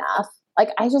good enough. Like,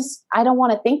 I don't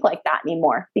want to think like that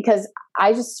anymore, because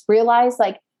I just realized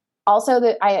like also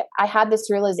that I had this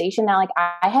realization that like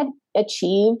I had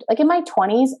achieved, like in my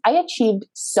 20s, I achieved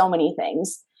so many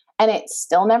things and it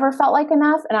still never felt like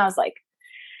enough. And I was like,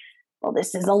 well,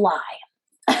 this is a lie.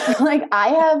 Like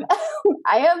I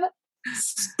have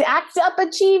stacked up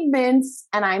achievements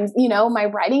and I'm, my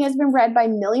writing has been read by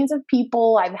millions of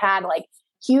people. I've had like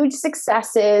huge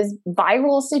successes,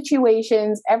 viral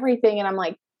situations, everything. And I'm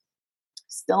like,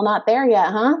 still not there yet,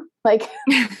 huh? Like,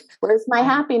 where's my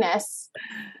happiness?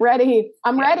 Ready.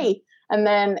 I'm ready. And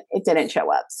then it didn't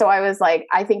show up. So I was like,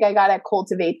 I think I got to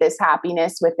cultivate this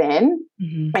happiness within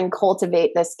and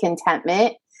cultivate this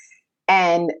contentment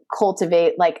and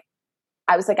cultivate, like,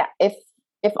 I was like,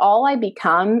 if all I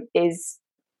become is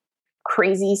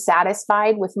crazy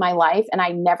satisfied with my life and I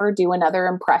never do another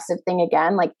impressive thing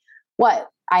again, like what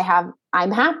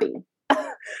I'm happy,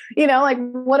 like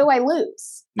what do I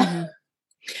lose? Mm-hmm.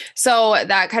 So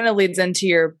that kind of leads into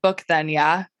your book then,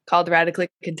 yeah, called Radically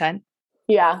Content.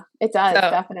 Yeah, it does.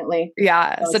 Definitely.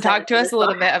 Yeah. So talk to us a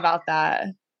little bit about that.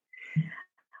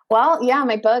 Well, yeah,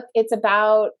 my book, it's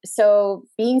about,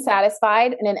 being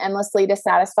satisfied in an endlessly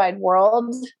dissatisfied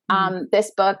world.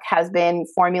 This book has been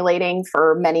formulating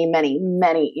for many, many,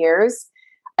 many years.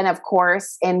 And of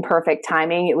course, in perfect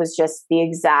timing, it was just the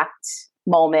exact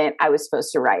moment I was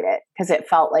supposed to write it, because it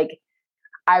felt like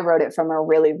I wrote it from a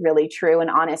really, really true and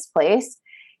honest place.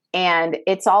 And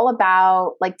it's all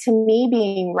about, like, to me,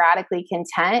 being radically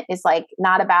content is like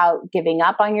not about giving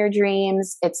up on your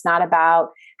dreams. It's not about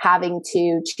having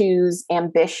to choose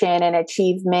ambition and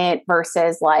achievement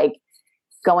versus like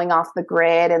going off the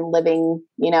grid and living,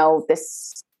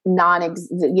 this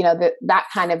that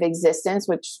kind of existence,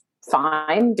 which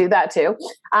fine, do that too.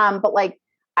 But like,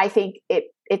 I think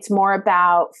it's more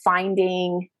about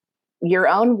finding your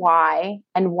own why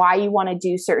and why you want to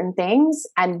do certain things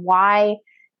and why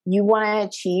you want to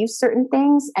achieve certain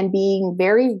things, and being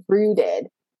very rooted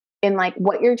in like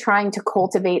what you're trying to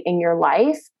cultivate in your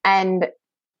life, and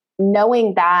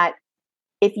knowing that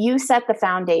if you set the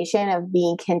foundation of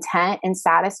being content and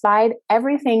satisfied,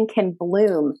 everything can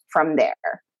bloom from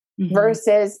there. Mm-hmm.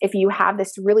 Versus if you have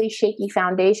this really shaky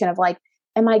foundation of like,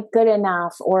 am I good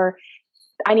enough? Or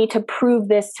I need to prove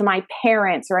this to my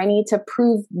parents, or I need to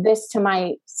prove this to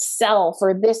myself,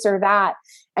 or this or that.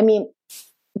 I mean,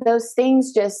 those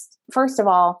things just, first of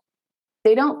all,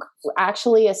 they don't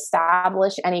actually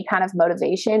establish any kind of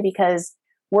motivation, because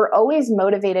we're always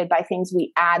motivated by things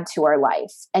we add to our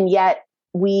life. And yet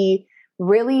we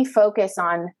really focus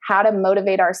on how to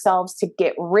motivate ourselves to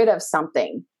get rid of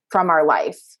something from our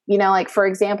life. Like, for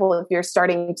example, if you're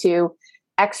starting to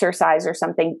exercise or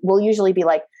something, we'll usually be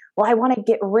like, well, I want to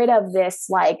get rid of this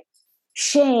like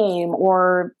shame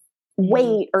or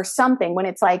weight or something, when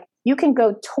it's like, you can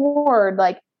go toward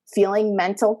like feeling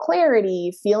mental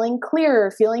clarity, feeling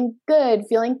clear, feeling good,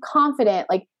 feeling confident.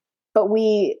 Like,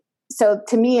 so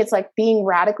to me, it's like being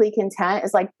radically content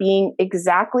is like being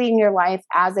exactly in your life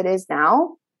as it is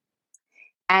now,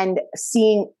 and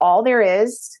seeing all there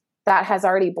is that has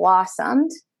already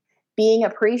blossomed, being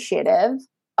appreciative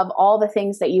of all the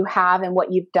things that you have and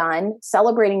what you've done,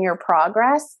 celebrating your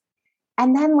progress.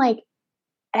 And then like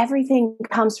everything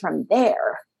comes from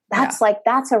there. That's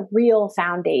a real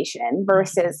foundation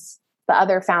versus the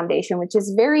other foundation, which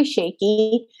is very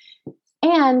shaky.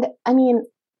 And I mean,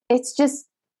 it's just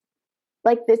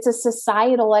like, it's a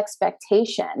societal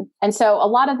expectation. And so a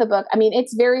lot of the book, I mean,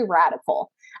 it's very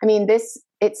radical. I mean,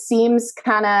 it seems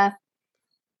kind of,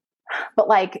 but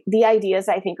like the ideas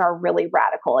I think are really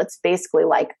radical. It's basically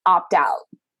like opt out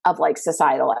of like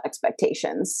societal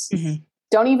expectations. Mm-hmm.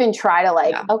 Don't even try to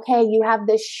like, okay, you have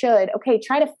this should, okay,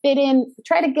 try to fit in,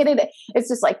 try to get it. It's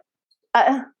just like,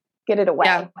 get it away.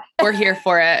 Yeah, we're here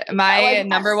for it. My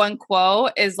number one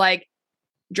quote is like,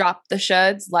 drop the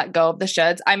shoulds, let go of the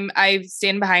shoulds. I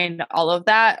stand behind all of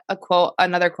that.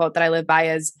 Another quote that I live by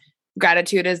is,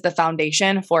 gratitude is the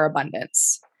foundation for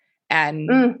abundance.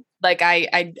 And like,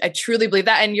 I truly believe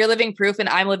that. And you're living proof, and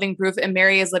I'm living proof, and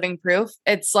Mary is living proof.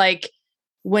 It's like,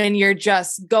 when you're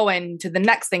just going to the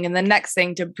next thing and the next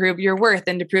thing to prove your worth,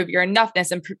 and to prove your enoughness,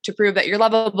 and to prove that you're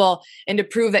lovable, and to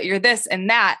prove that you're this and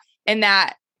that,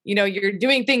 you're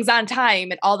doing things on time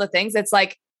and all the things, it's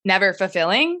like never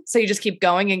fulfilling. So you just keep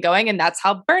going and going. And that's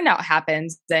how burnout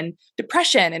happens, and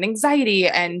depression and anxiety.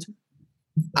 And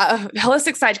a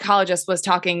holistic psychologist was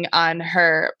talking on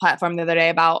her platform the other day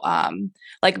about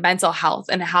like mental health,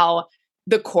 and how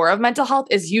the core of mental health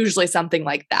is usually something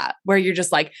like that, where you're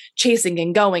just like chasing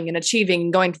and going and achieving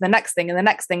and going to the next thing and the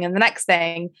next thing and the next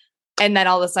thing. And then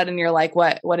all of a sudden you're like,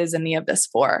 what is any of this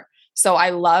for? So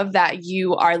I love that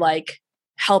you are like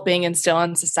helping instill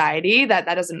in society that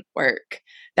doesn't work,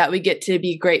 that we get to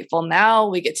be grateful now,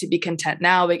 we get to be content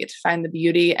now, we get to find the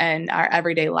beauty in our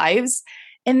everyday lives.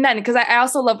 And then, because I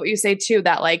also love what you say too,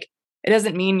 that like, it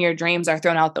doesn't mean your dreams are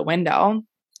thrown out the window.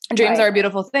 Dreams are a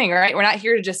beautiful thing, right? We're not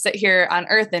here to just sit here on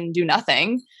earth and do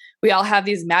nothing. We all have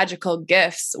these magical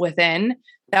gifts within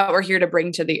that we're here to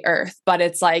bring to the earth. But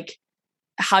it's like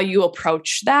how you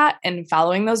approach that and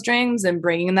following those dreams and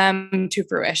bringing them to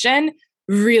fruition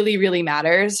really, really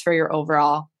matters for your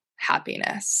overall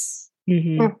happiness.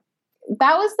 Mm-hmm.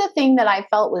 That was the thing that I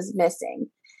felt was missing.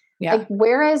 Yeah. Like,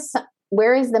 where is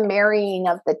the marrying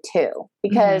of the two?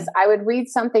 Because I would read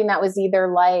something that was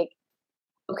either like,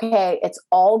 okay, it's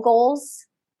all goals.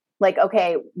 Like,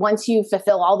 okay, once you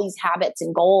fulfill all these habits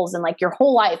and goals, and like your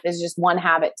whole life is just one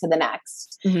habit to the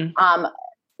next,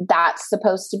 that's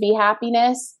supposed to be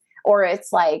happiness. Or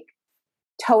it's like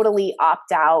totally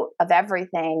opt out of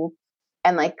everything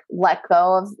and like let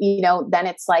go of, then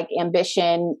it's like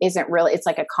ambition isn't really, it's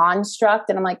like a construct.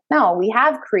 And I'm like, no, we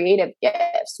have creative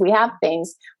gifts. We have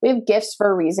things, we have gifts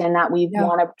for a reason that we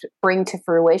want to bring to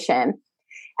fruition.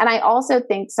 And I also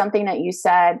think something that you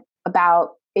said about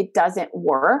it doesn't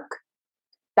work,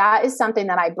 that is something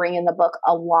that I bring in the book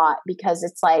a lot, because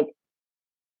it's like,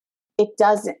 it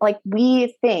doesn't, like,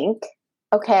 we think,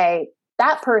 okay,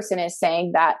 that person is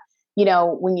saying that,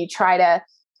 when you try to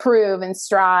prove and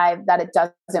strive that it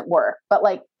doesn't work, but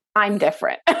like, I'm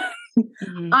different.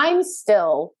 I'm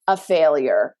still a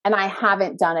failure and I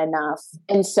haven't done enough.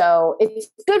 And so it's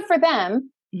good for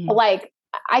them. But like,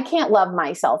 I can't love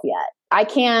myself yet. I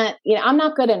can't, I'm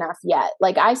not good enough yet.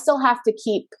 Like I still have to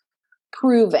keep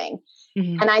proving.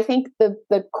 And I think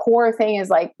the core thing is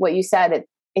like what you said,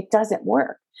 it doesn't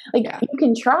work. Like you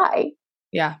can try.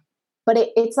 Yeah. But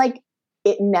it's like,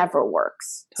 it never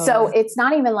works. Totally. So it's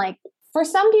not even like, for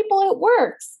some people it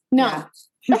works. No.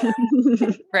 Yeah.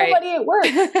 Right. Nobody it works.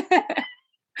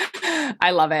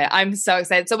 I love it. I'm so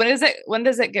excited. So when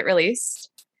does it get released?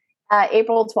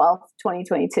 April 12th,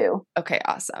 2022. Okay,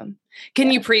 awesome. Can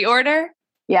you pre-order?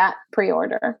 Yeah,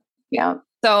 pre-order. Yeah.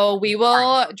 So we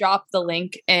will drop the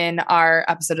link in our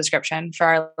episode description for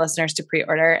our listeners to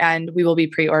pre-order, and we will be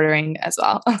pre-ordering as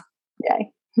well.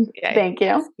 Yay. Yay. Thank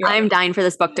you. I'm dying for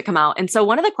this book to come out. And so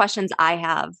one of the questions I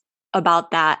have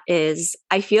about that is,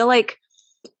 I feel like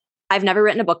I've never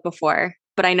written a book before,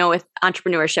 but I know with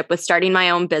entrepreneurship, with starting my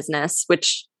own business,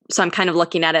 so I'm kind of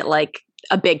looking at it like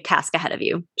a big task ahead of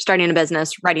you, starting a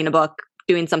business, writing a book,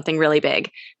 doing something really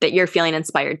big that you're feeling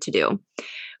inspired to do.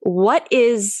 What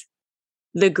is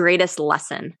the greatest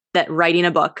lesson that writing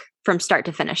a book from start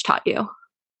to finish taught you?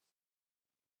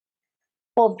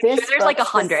 Well, there's like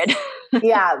 100.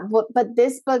 Yeah. But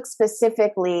this book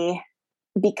specifically,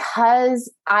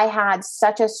 because I had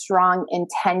such a strong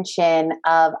intention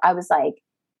I was like,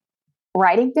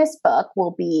 writing this book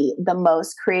will be the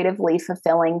most creatively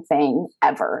fulfilling thing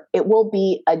ever. It will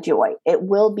be a joy. It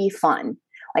will be fun.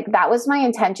 Like that was my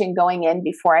intention going in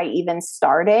before I even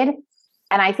started.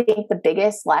 And I think the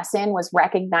biggest lesson was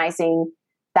recognizing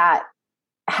that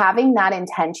having that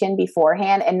intention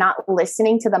beforehand and not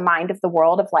listening to the mind of the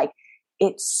world of like,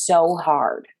 it's so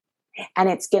hard and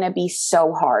it's going to be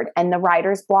so hard and the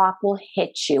writer's block will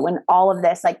hit you and all of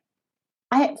this. Like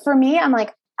for me, I'm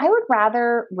like, I would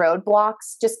rather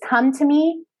roadblocks just come to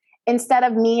me instead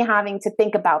of me having to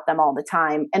think about them all the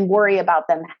time and worry about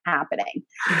them happening.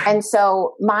 And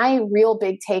so my real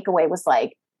big takeaway was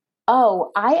like, oh,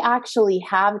 I actually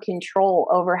have control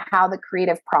over how the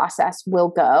creative process will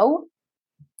go.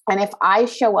 And if I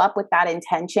show up with that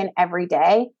intention every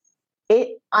day,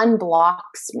 it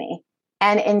unblocks me.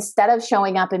 And instead of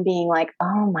showing up and being like,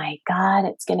 oh my God,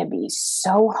 it's going to be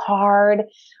so hard.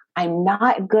 I'm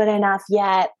not good enough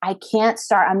yet. I can't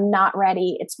start. I'm not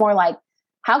ready. It's more like,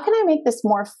 how can I make this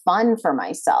more fun for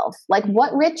myself? Like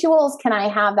what rituals can I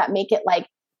have that make it like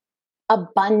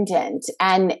abundant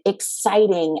and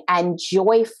exciting and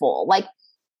joyful? Like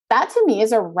that to me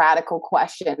is a radical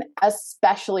question,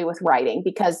 especially with writing,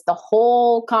 because the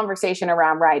whole conversation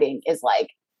around writing is like,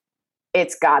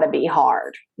 it's got to be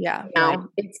hard. Yeah. Right.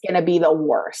 It's going to be the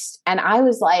worst. And I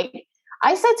was like,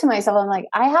 I said to myself, I'm like,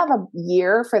 I have a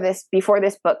year for this before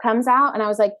this book comes out. And I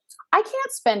was like, I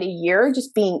can't spend a year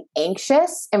just being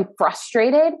anxious and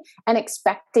frustrated and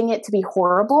expecting it to be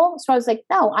horrible. So I was like,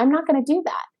 no, I'm not going to do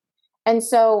that. And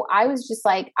so I was just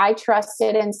like, I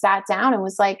trusted and sat down and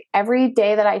was like, every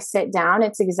day that I sit down,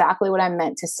 it's exactly what I'm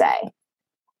meant to say.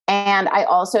 And I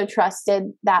also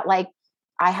trusted that like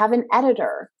I have an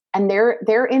editor and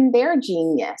they're in their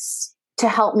genius to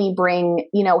help me bring,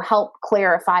 help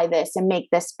clarify this and make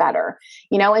this better,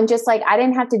 and just like, I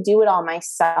didn't have to do it all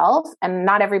myself, and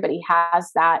not everybody has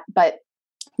that, but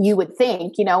you would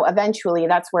think, eventually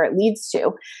that's where it leads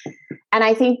to. And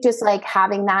I think just like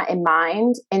having that in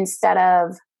mind, instead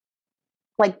of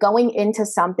like going into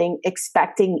something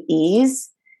expecting ease,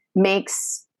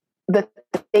 makes the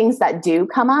things that do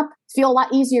come up feel a lot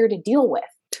easier to deal with.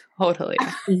 Totally.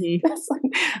 That's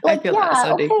I feel that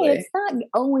so deeply. It's not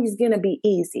always going to be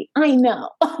easy. I know.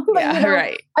 But,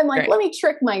 right. I'm like, right. Let me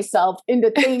trick myself into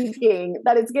thinking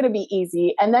that it's going to be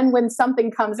easy. And then when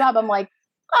something comes up, I'm like,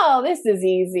 oh, this is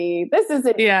easy. This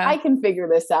isn't, I can figure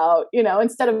this out,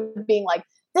 instead of being like,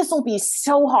 this will be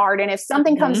so hard. And if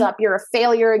something comes up, you're a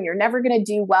failure and you're never going to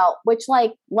do well, which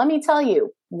like, let me tell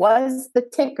you, was the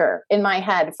ticker in my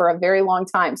head for a very long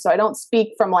time. So I don't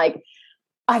speak from like,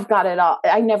 I've got it all.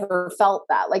 I never felt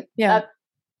that. Like,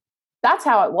 that's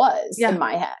how it was in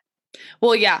my head.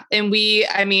 Well, yeah. And we're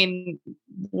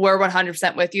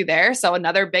 100% with you there. So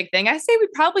another big thing, I say we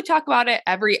probably talk about it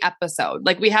every episode.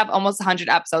 Like we have almost 100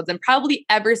 episodes and probably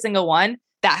every single one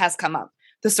that has come up.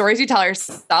 The stories you tell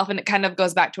yourself, and it kind of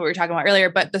goes back to what we were talking about earlier,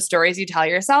 but the stories you tell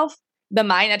yourself, the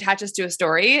mind attaches to a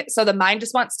story. So the mind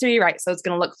just wants to be right. So it's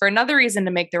going to look for another reason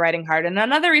to make the writing hard and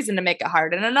another reason to make it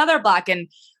hard and another block. And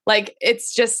like,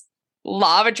 it's just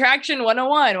law of attraction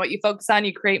 101. What you focus on,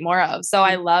 you create more of. So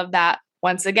I love that.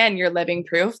 Once again, you're living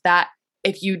proof that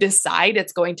if you decide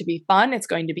it's going to be fun, it's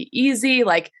going to be easy.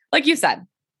 Like you said,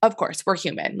 of course, we're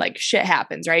human. Like shit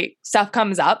happens, right? Stuff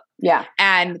comes up. Yeah.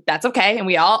 And that's okay. And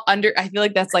we all I feel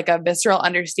like that's like a visceral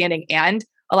understanding. And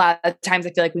a lot of times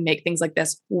I feel like we make things like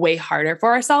this way harder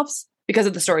for ourselves because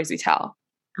of the stories we tell.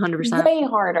 100%. Way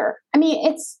harder. I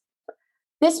mean,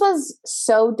 this was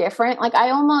so different. Like I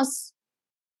almost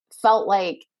felt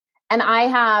like, and I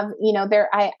have,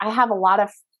 I have a lot of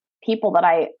people that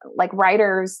I like,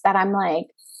 writers that I'm like,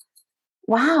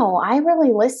 wow, I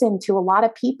really listened to a lot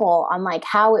of people on like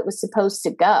how it was supposed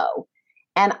to go.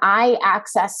 And I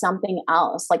accessed something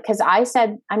else. Like, cause I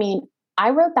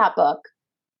wrote that book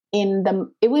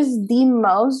it was the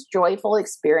most joyful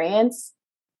experience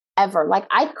ever. Like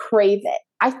I crave it.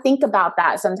 I think about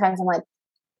that sometimes. I'm like,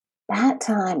 that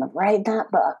time of writing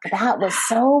that book, that was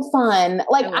so fun.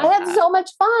 Like I had so much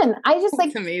fun. I just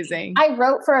That's amazing. I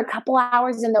wrote for a couple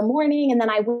hours in the morning and then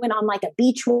I went on like a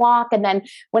beach walk. And then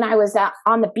when I was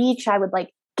on the beach, I would like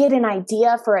get an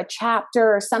idea for a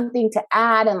chapter or something to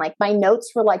add. And like my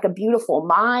notes were like a beautiful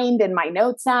mind in my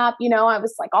notes app. I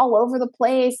was like all over the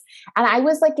place. And I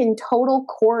was like in total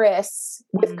chorus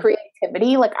with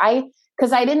creativity. Like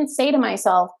because I didn't say to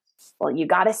myself, well, you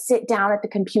got to sit down at the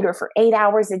computer for 8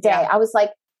 hours a day. Yeah. I was like,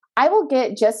 I will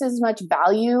get just as much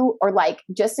value or like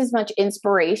just as much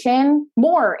inspiration,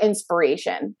 more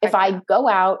inspiration if I go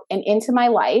out and into my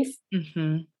life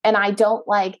and I don't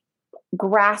like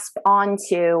grasp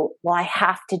onto, well, I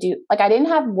have to do, like, I didn't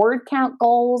have word count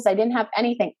goals. I didn't have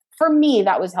anything. For me,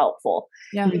 that was helpful,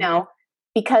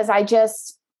 because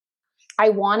I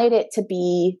wanted it to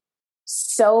be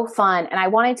so fun. And I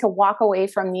wanted to walk away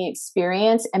from the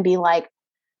experience and be like,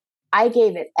 I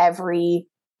gave it every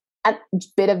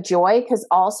bit of joy. Cause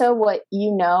also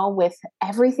with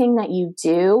everything that you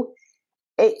do,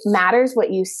 it matters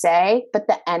what you say, but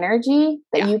the energy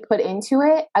that you put into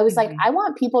it, I was like, I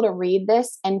want people to read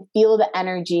this and feel the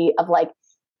energy of like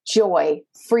joy,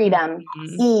 freedom,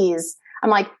 ease. I'm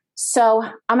like, so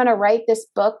I'm going to write this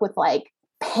book with like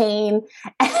pain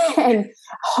and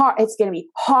hard. It's going to be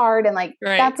hard. And like,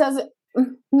 that doesn't,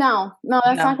 no,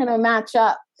 that's not going to match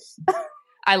up.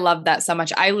 I love that so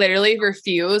much. I literally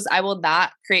refuse. I will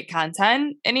not create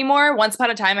content anymore. Once upon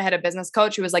a time, I had a business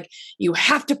coach who was like, you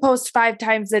have to post 5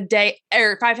 times a day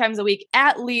or 5 times a week,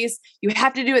 at least. You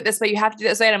have to do it this way. You have to do it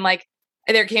this way. And I'm like,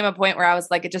 there came a point where I was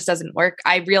like, it just doesn't work.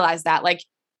 I realized that like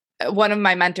one of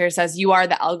my mentors says, you are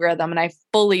the algorithm. And I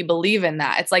fully believe in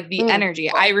that. It's like the energy.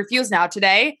 I refuse now.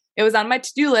 Today, it was on my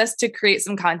to-do list to create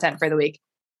some content for the week.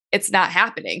 It's not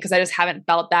happening because I just haven't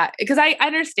felt that, because I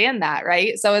understand that.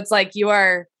 Right. So it's like, you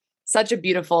are such a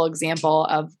beautiful example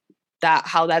of that,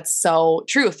 how that's so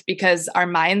truth, because our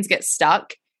minds get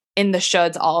stuck in the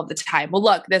shoulds all of the time. Well,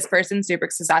 look, this person's super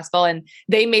successful and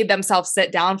they made themselves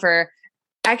sit down for,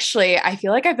 actually, I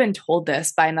feel like I've been told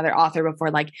this by another author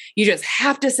before, like you just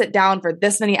have to sit down for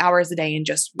this many hours a day and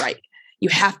just write. You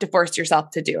have to force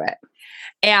yourself to do it.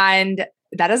 And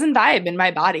that doesn't vibe in my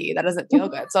body. That doesn't feel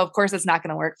good. So of course it's not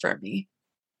going to work for me.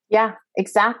 Yeah,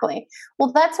 exactly.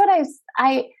 Well, that's what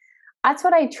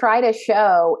I try to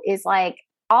show is like,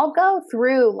 I'll go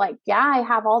through like, I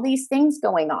have all these things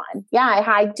going on. Yeah,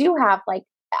 I do have like,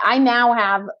 I now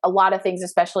have a lot of things,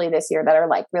 especially this year, that are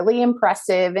like really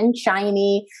impressive and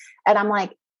shiny. And I'm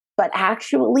like, but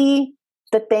actually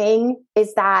the thing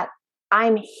is that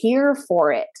I'm here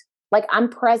for it. Like I'm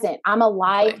present, I'm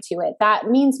alive to it. That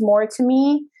means more to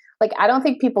me. Like, I don't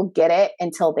think people get it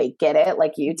until they get it,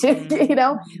 like you two,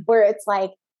 where it's like,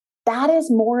 that is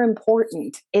more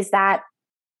important, is that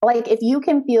like, if you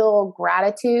can feel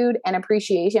gratitude and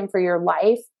appreciation for your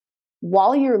life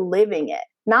while you're living it,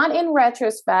 not in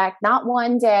retrospect, not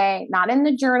one day, not in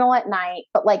the journal at night,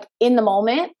 but like in the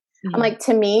moment, I'm like,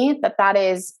 to me, that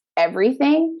is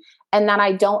everything. And that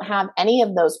I don't have any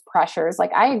of those pressures.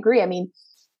 Like, I agree. I mean,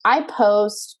 I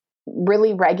post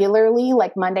really regularly,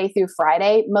 like Monday through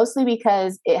Friday, mostly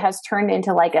because it has turned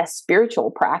into like a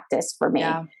spiritual practice for me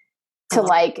to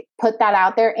like put that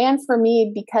out there. And for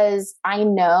me, because I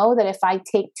know that if I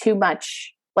take too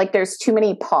much, like there's too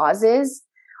many pauses,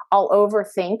 I'll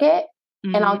overthink it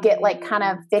and I'll get like kind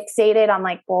of fixated on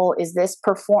like, well, is this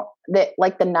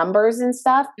like the numbers and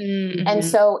stuff. And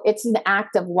so it's an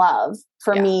act of love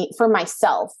for me, for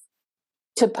myself,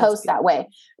 to post that way.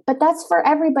 But that's for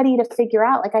everybody to figure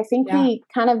out. Like, I think we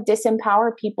kind of disempower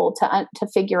people to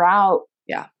figure out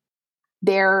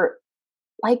their,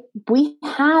 like, we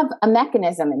have a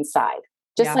mechanism inside,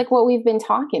 just like what we've been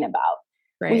talking about.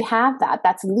 Right. We have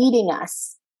that's leading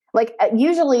us. Like,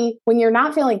 usually when you're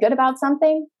not feeling good about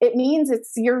something, it means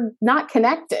you're not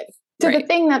connected to the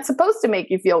thing that's supposed to make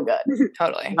you feel good.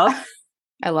 Totally.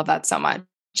 I love that so much.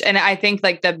 And I think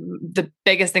like the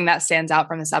biggest thing that stands out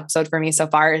from this episode for me so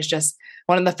far is just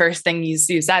one of the first things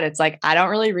you said. It's like, I don't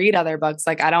really read other books.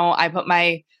 Like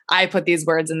I put these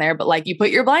words in there, but like you put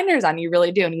your blinders on, you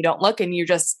really do. And you don't look and you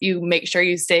make sure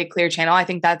you stay clear channel. I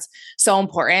think that's so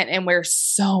important. And where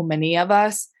so many of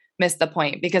us miss the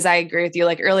point, because I agree with you.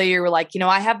 Like earlier you were like,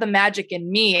 I have the magic in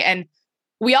me, and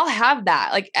we all have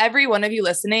that. Like every one of you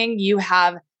listening, you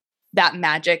have that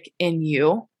magic in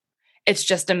you. It's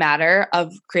just a matter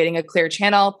of creating a clear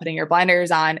channel, putting your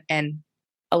blinders on, and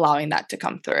allowing that to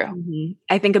come through. Mm-hmm.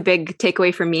 I think a big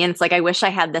takeaway for me, and it's like, I wish I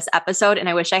had this episode and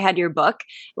I wish I had your book,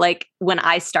 like when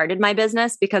I started my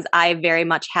business, because I very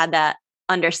much had that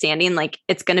understanding, like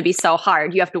it's going to be so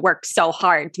hard. You have to work so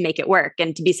hard to make it work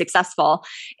and to be successful.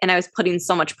 And I was putting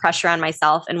so much pressure on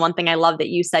myself. And one thing I love that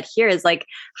you said here is like,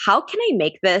 how can I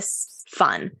make this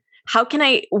fun?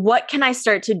 What can I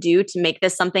start to do to make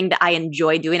this something that I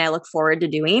enjoy doing, I look forward to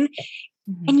doing?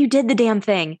 Mm-hmm. And you did the damn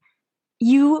thing.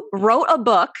 You wrote a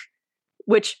book,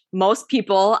 which most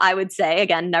people, I would say,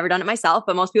 again, never done it myself,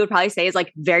 but most people would probably say is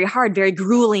like very hard, very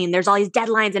grueling. There's all these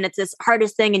deadlines and it's this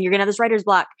hardest thing and you're going to have this writer's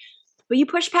block. But you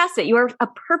push past it. You are a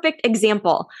perfect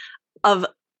example of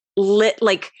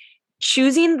like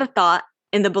choosing the thought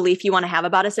and the belief you want to have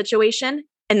about a situation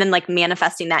and then like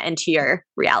manifesting that into your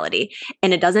reality.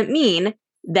 And it doesn't mean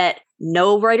that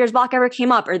no writer's block ever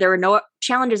came up or there were no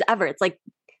challenges ever. It's like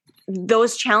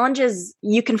those challenges,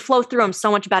 you can flow through them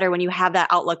so much better when you have that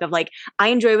outlook of like, I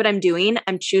enjoy what I'm doing.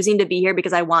 I'm choosing to be here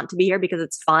because I want to be here because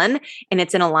it's fun and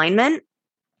it's in alignment.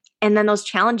 And then those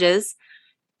challenges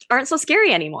aren't so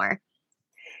scary anymore.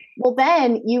 Well,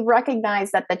 then you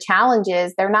recognize that the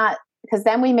challenges, they're not, because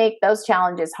then we make those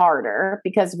challenges harder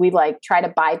because we like try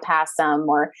to bypass them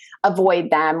or avoid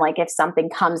them. Like if something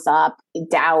comes up,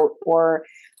 doubt or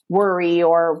worry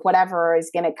or whatever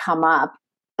is going to come up.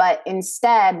 But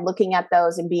instead looking at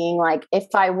those and being like, if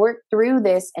I work through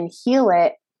this and heal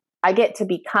it, I get to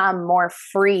become more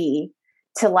free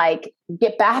to like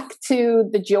get back to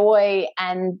the joy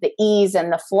and the ease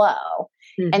and the flow.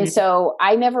 Mm-hmm. And so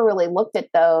I never really looked at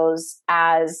those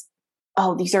as,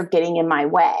 oh, these are getting in my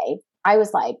way. I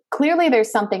was like, clearly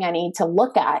there's something I need to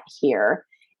look at here.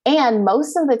 And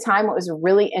most of the time, what was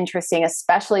really interesting,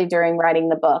 especially during writing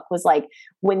the book, was like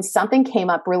when something came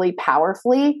up really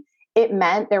powerfully, it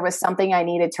meant there was something I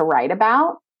needed to write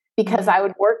about because I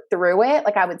would work through it.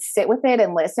 Like I would sit with it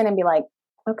and listen and be like,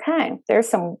 okay, there's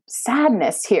some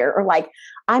sadness here. Or like,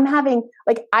 I'm having,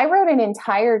 like, I wrote an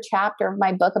entire chapter of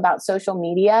my book about social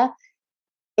media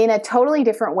in a totally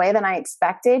different way than I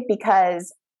expected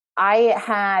because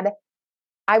I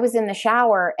was in the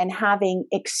shower and having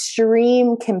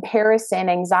extreme comparison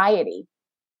anxiety.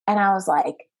 And I was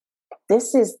like,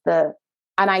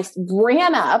 and I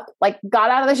ran up, like got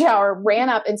out of the shower, ran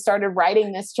up and started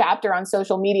writing this chapter on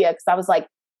social media because I was like,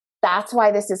 that's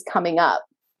why this is coming up.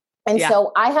 And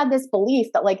so I had this belief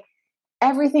that like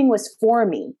everything was for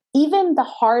me, even the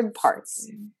hard parts,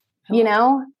 you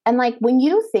know? And like when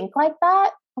you think like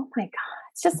that, oh my God,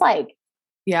 it's just like,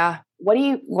 what do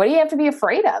you have to be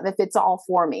afraid of if it's all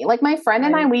for me? Like my friend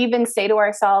and I, we even say to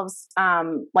ourselves,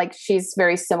 like she's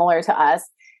very similar to us.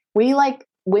 We like,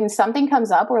 when something comes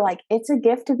up, we're like, it's a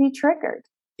gift to be triggered.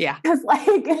 Yeah. Because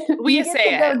like we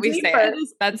say it.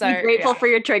 That's be grateful for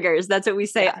your triggers. That's what we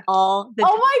say all the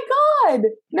time. Oh my God.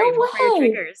 No way.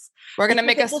 Triggers. We're going to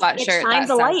make a sweatshirt. It shines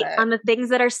a light on the things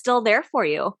that are still there for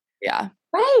you. Yeah.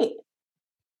 Right.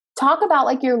 Talk about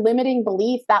like your limiting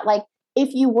belief that like, if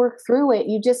you work through it,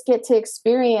 you just get to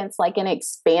experience like an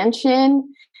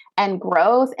expansion and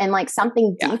growth and like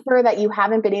something deeper that you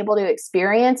haven't been able to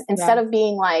experience instead of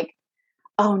being like,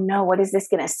 oh no, what is this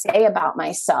going to say about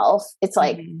myself? It's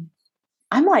like,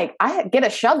 I'm like, I get a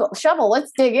shovel,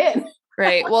 let's dig in.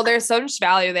 Right. Well, there's so much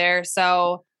value there.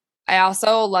 So I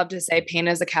also love to say pain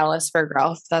is a catalyst for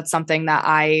growth. That's something that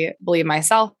I believe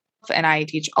myself. And I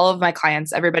teach all of my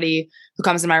clients, everybody who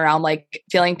comes in my realm, like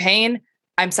feeling pain.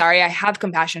 I'm sorry. I have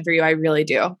compassion for you. I really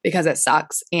do, because it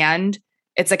sucks. And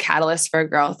it's a catalyst for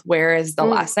growth. Where is the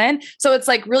lesson? So it's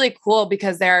like really cool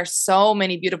because there are so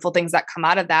many beautiful things that come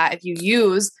out of that. If you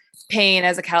use pain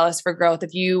as a catalyst for growth,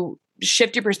 if you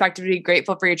shift your perspective to be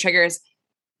grateful for your triggers,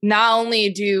 not only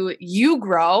do you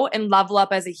grow and level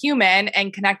up as a human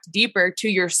and connect deeper to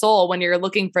your soul when you're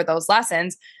looking for those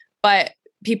lessons, but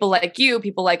people like you,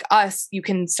 people like us, you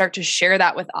can start to share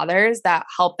that with others that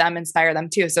help them inspire them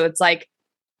too. So it's like,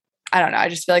 I don't know. I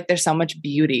just feel like there's so much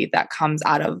beauty that comes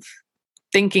out of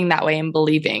thinking that way and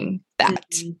believing that.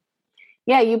 Mm-hmm.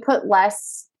 Yeah, you put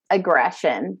less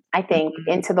aggression, I think,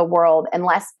 into the world and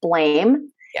less blame.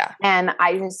 Yeah. And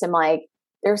I just am like,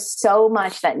 there's so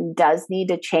much that does need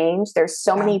to change. There's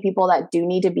so many people that do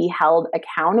need to be held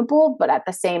accountable, but at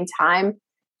the same time,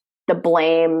 the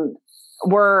blame,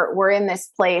 we're in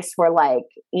this place where like,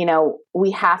 you know,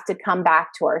 we have to come back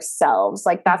to ourselves.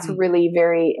 Like that's really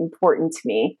very important to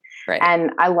me. Right.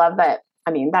 And I love that.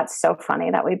 I mean, that's so funny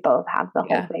that we both have the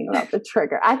whole thing about the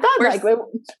trigger. I thought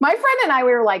my friend and I,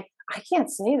 we were like, I can't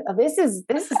say this is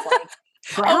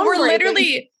like,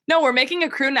 we're making a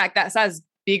crew neck that says,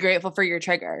 be grateful for your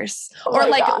triggers. Oh or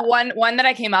like one that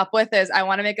I came up with is I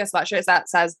want to make a sweatshirt that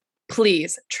says,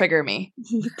 please trigger me.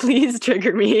 Please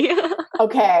trigger me.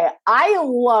 Okay. I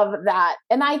love that.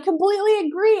 And I completely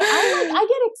agree. I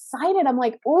get excited. I'm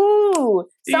like, ooh,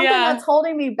 something that's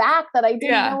holding me back that I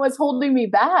didn't know was holding me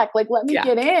back. Like, let me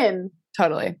get in.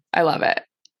 Totally. I love it.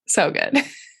 So good.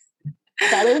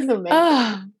 That is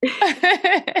amazing.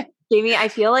 Jamie, I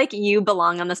feel like you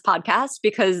belong on this podcast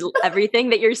because everything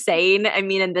that you're saying, I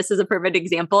mean, and this is a perfect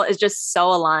example, is just so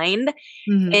aligned.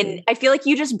 And I feel like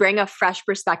you just bring a fresh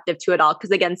perspective to it all.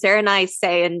 Because again, Sarah and I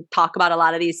say and talk about a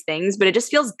lot of these things, but it just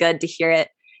feels good to hear it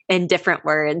in different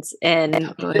words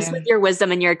and just with your wisdom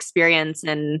and your experience.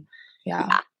 And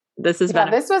this has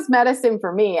been this was medicine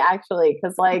for me, actually.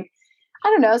 Because like, I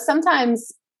don't know,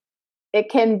 sometimes it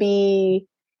can be,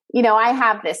 you know, I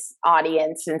have this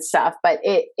audience and stuff, but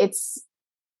it's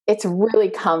really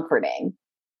comforting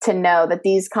to know that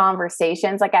these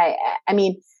conversations, like I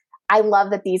mean, I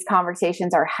love that these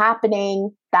conversations are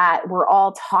happening, that we're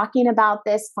all talking about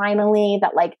this finally,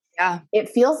 that like, it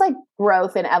feels like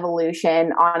growth and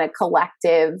evolution on a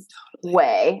collective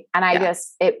way. And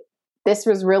this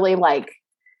was really like,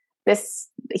 this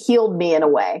healed me in a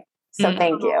way. So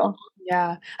thank you.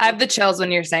 Yeah. I have the chills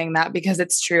when you're saying that because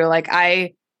it's true. Like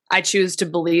I choose to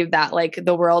believe that like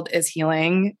the world is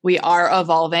healing. We are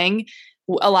evolving.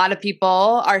 A lot of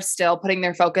people are still putting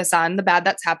their focus on the bad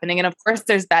that's happening. And of course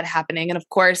there's bad happening. And of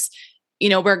course, you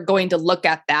know, we're going to look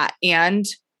at that. And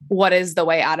what is the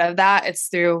way out of that? It's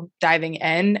through diving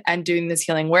in and doing this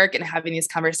healing work and having these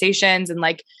conversations and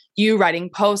like you writing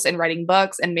posts and writing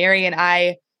books and Mary and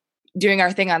I doing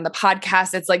our thing on the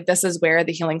podcast. It's like, this is where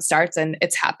the healing starts and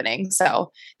it's happening.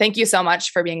 So thank you so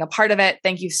much for being a part of it.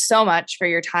 Thank you so much for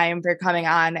your time, for coming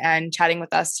on and chatting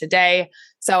with us today.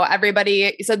 So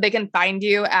everybody, so they can find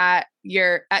you at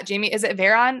Jamie, is it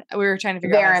Varon? We were trying to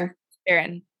figure out.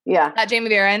 Varon. Yeah. At Jamie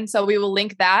Varon. So we will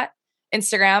link that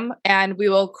Instagram and we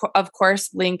will of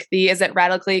course link is it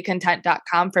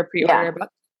radicallycontent.com for pre-order your book.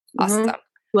 Awesome.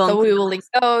 So we will link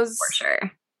those. For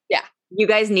sure. Yeah. You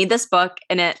guys need this book.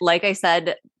 And it, like I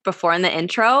said before in the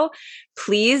intro,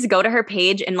 please go to her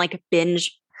page and like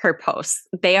binge her posts.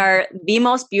 They are the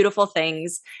most beautiful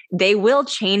things. They will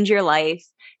change your life.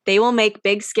 They will make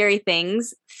big, scary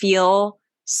things feel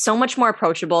so much more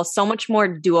approachable, so much more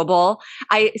doable.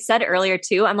 I said earlier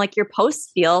too, I'm like, your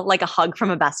posts feel like a hug from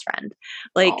a best friend.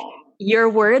 Like your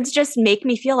words just make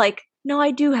me feel like, no,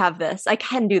 I do have this. I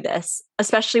can do this,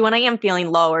 especially when I am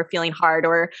feeling low or feeling hard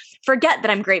or forget that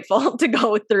I'm grateful to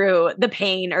go through the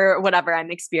pain or whatever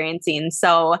I'm experiencing.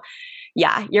 So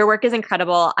yeah, your work is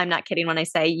incredible. I'm not kidding when I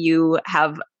say you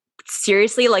have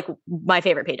seriously like my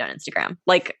favorite page on Instagram,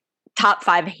 like top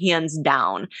 5 hands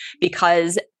down,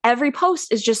 because every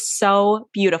post is just so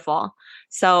beautiful.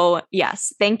 So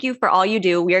yes, thank you for all you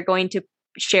do. We are going to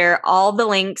share all the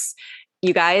links.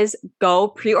 You guys go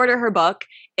pre-order her book.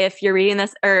 If you're reading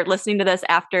this or listening to this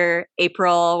after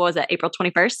April, what was it? April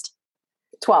 21st?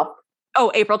 12th.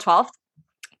 Oh, April 12th.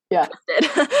 Yeah.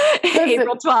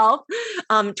 April 12th,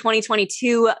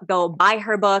 2022. Go buy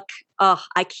her book. Oh,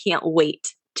 I can't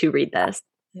wait to read this.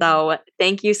 So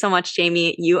thank you so much,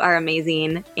 Jamie. You are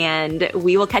amazing. And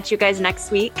we will catch you guys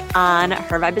next week on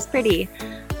Her Vibe is Pretty.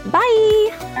 Bye.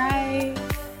 Bye.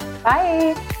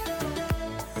 Bye.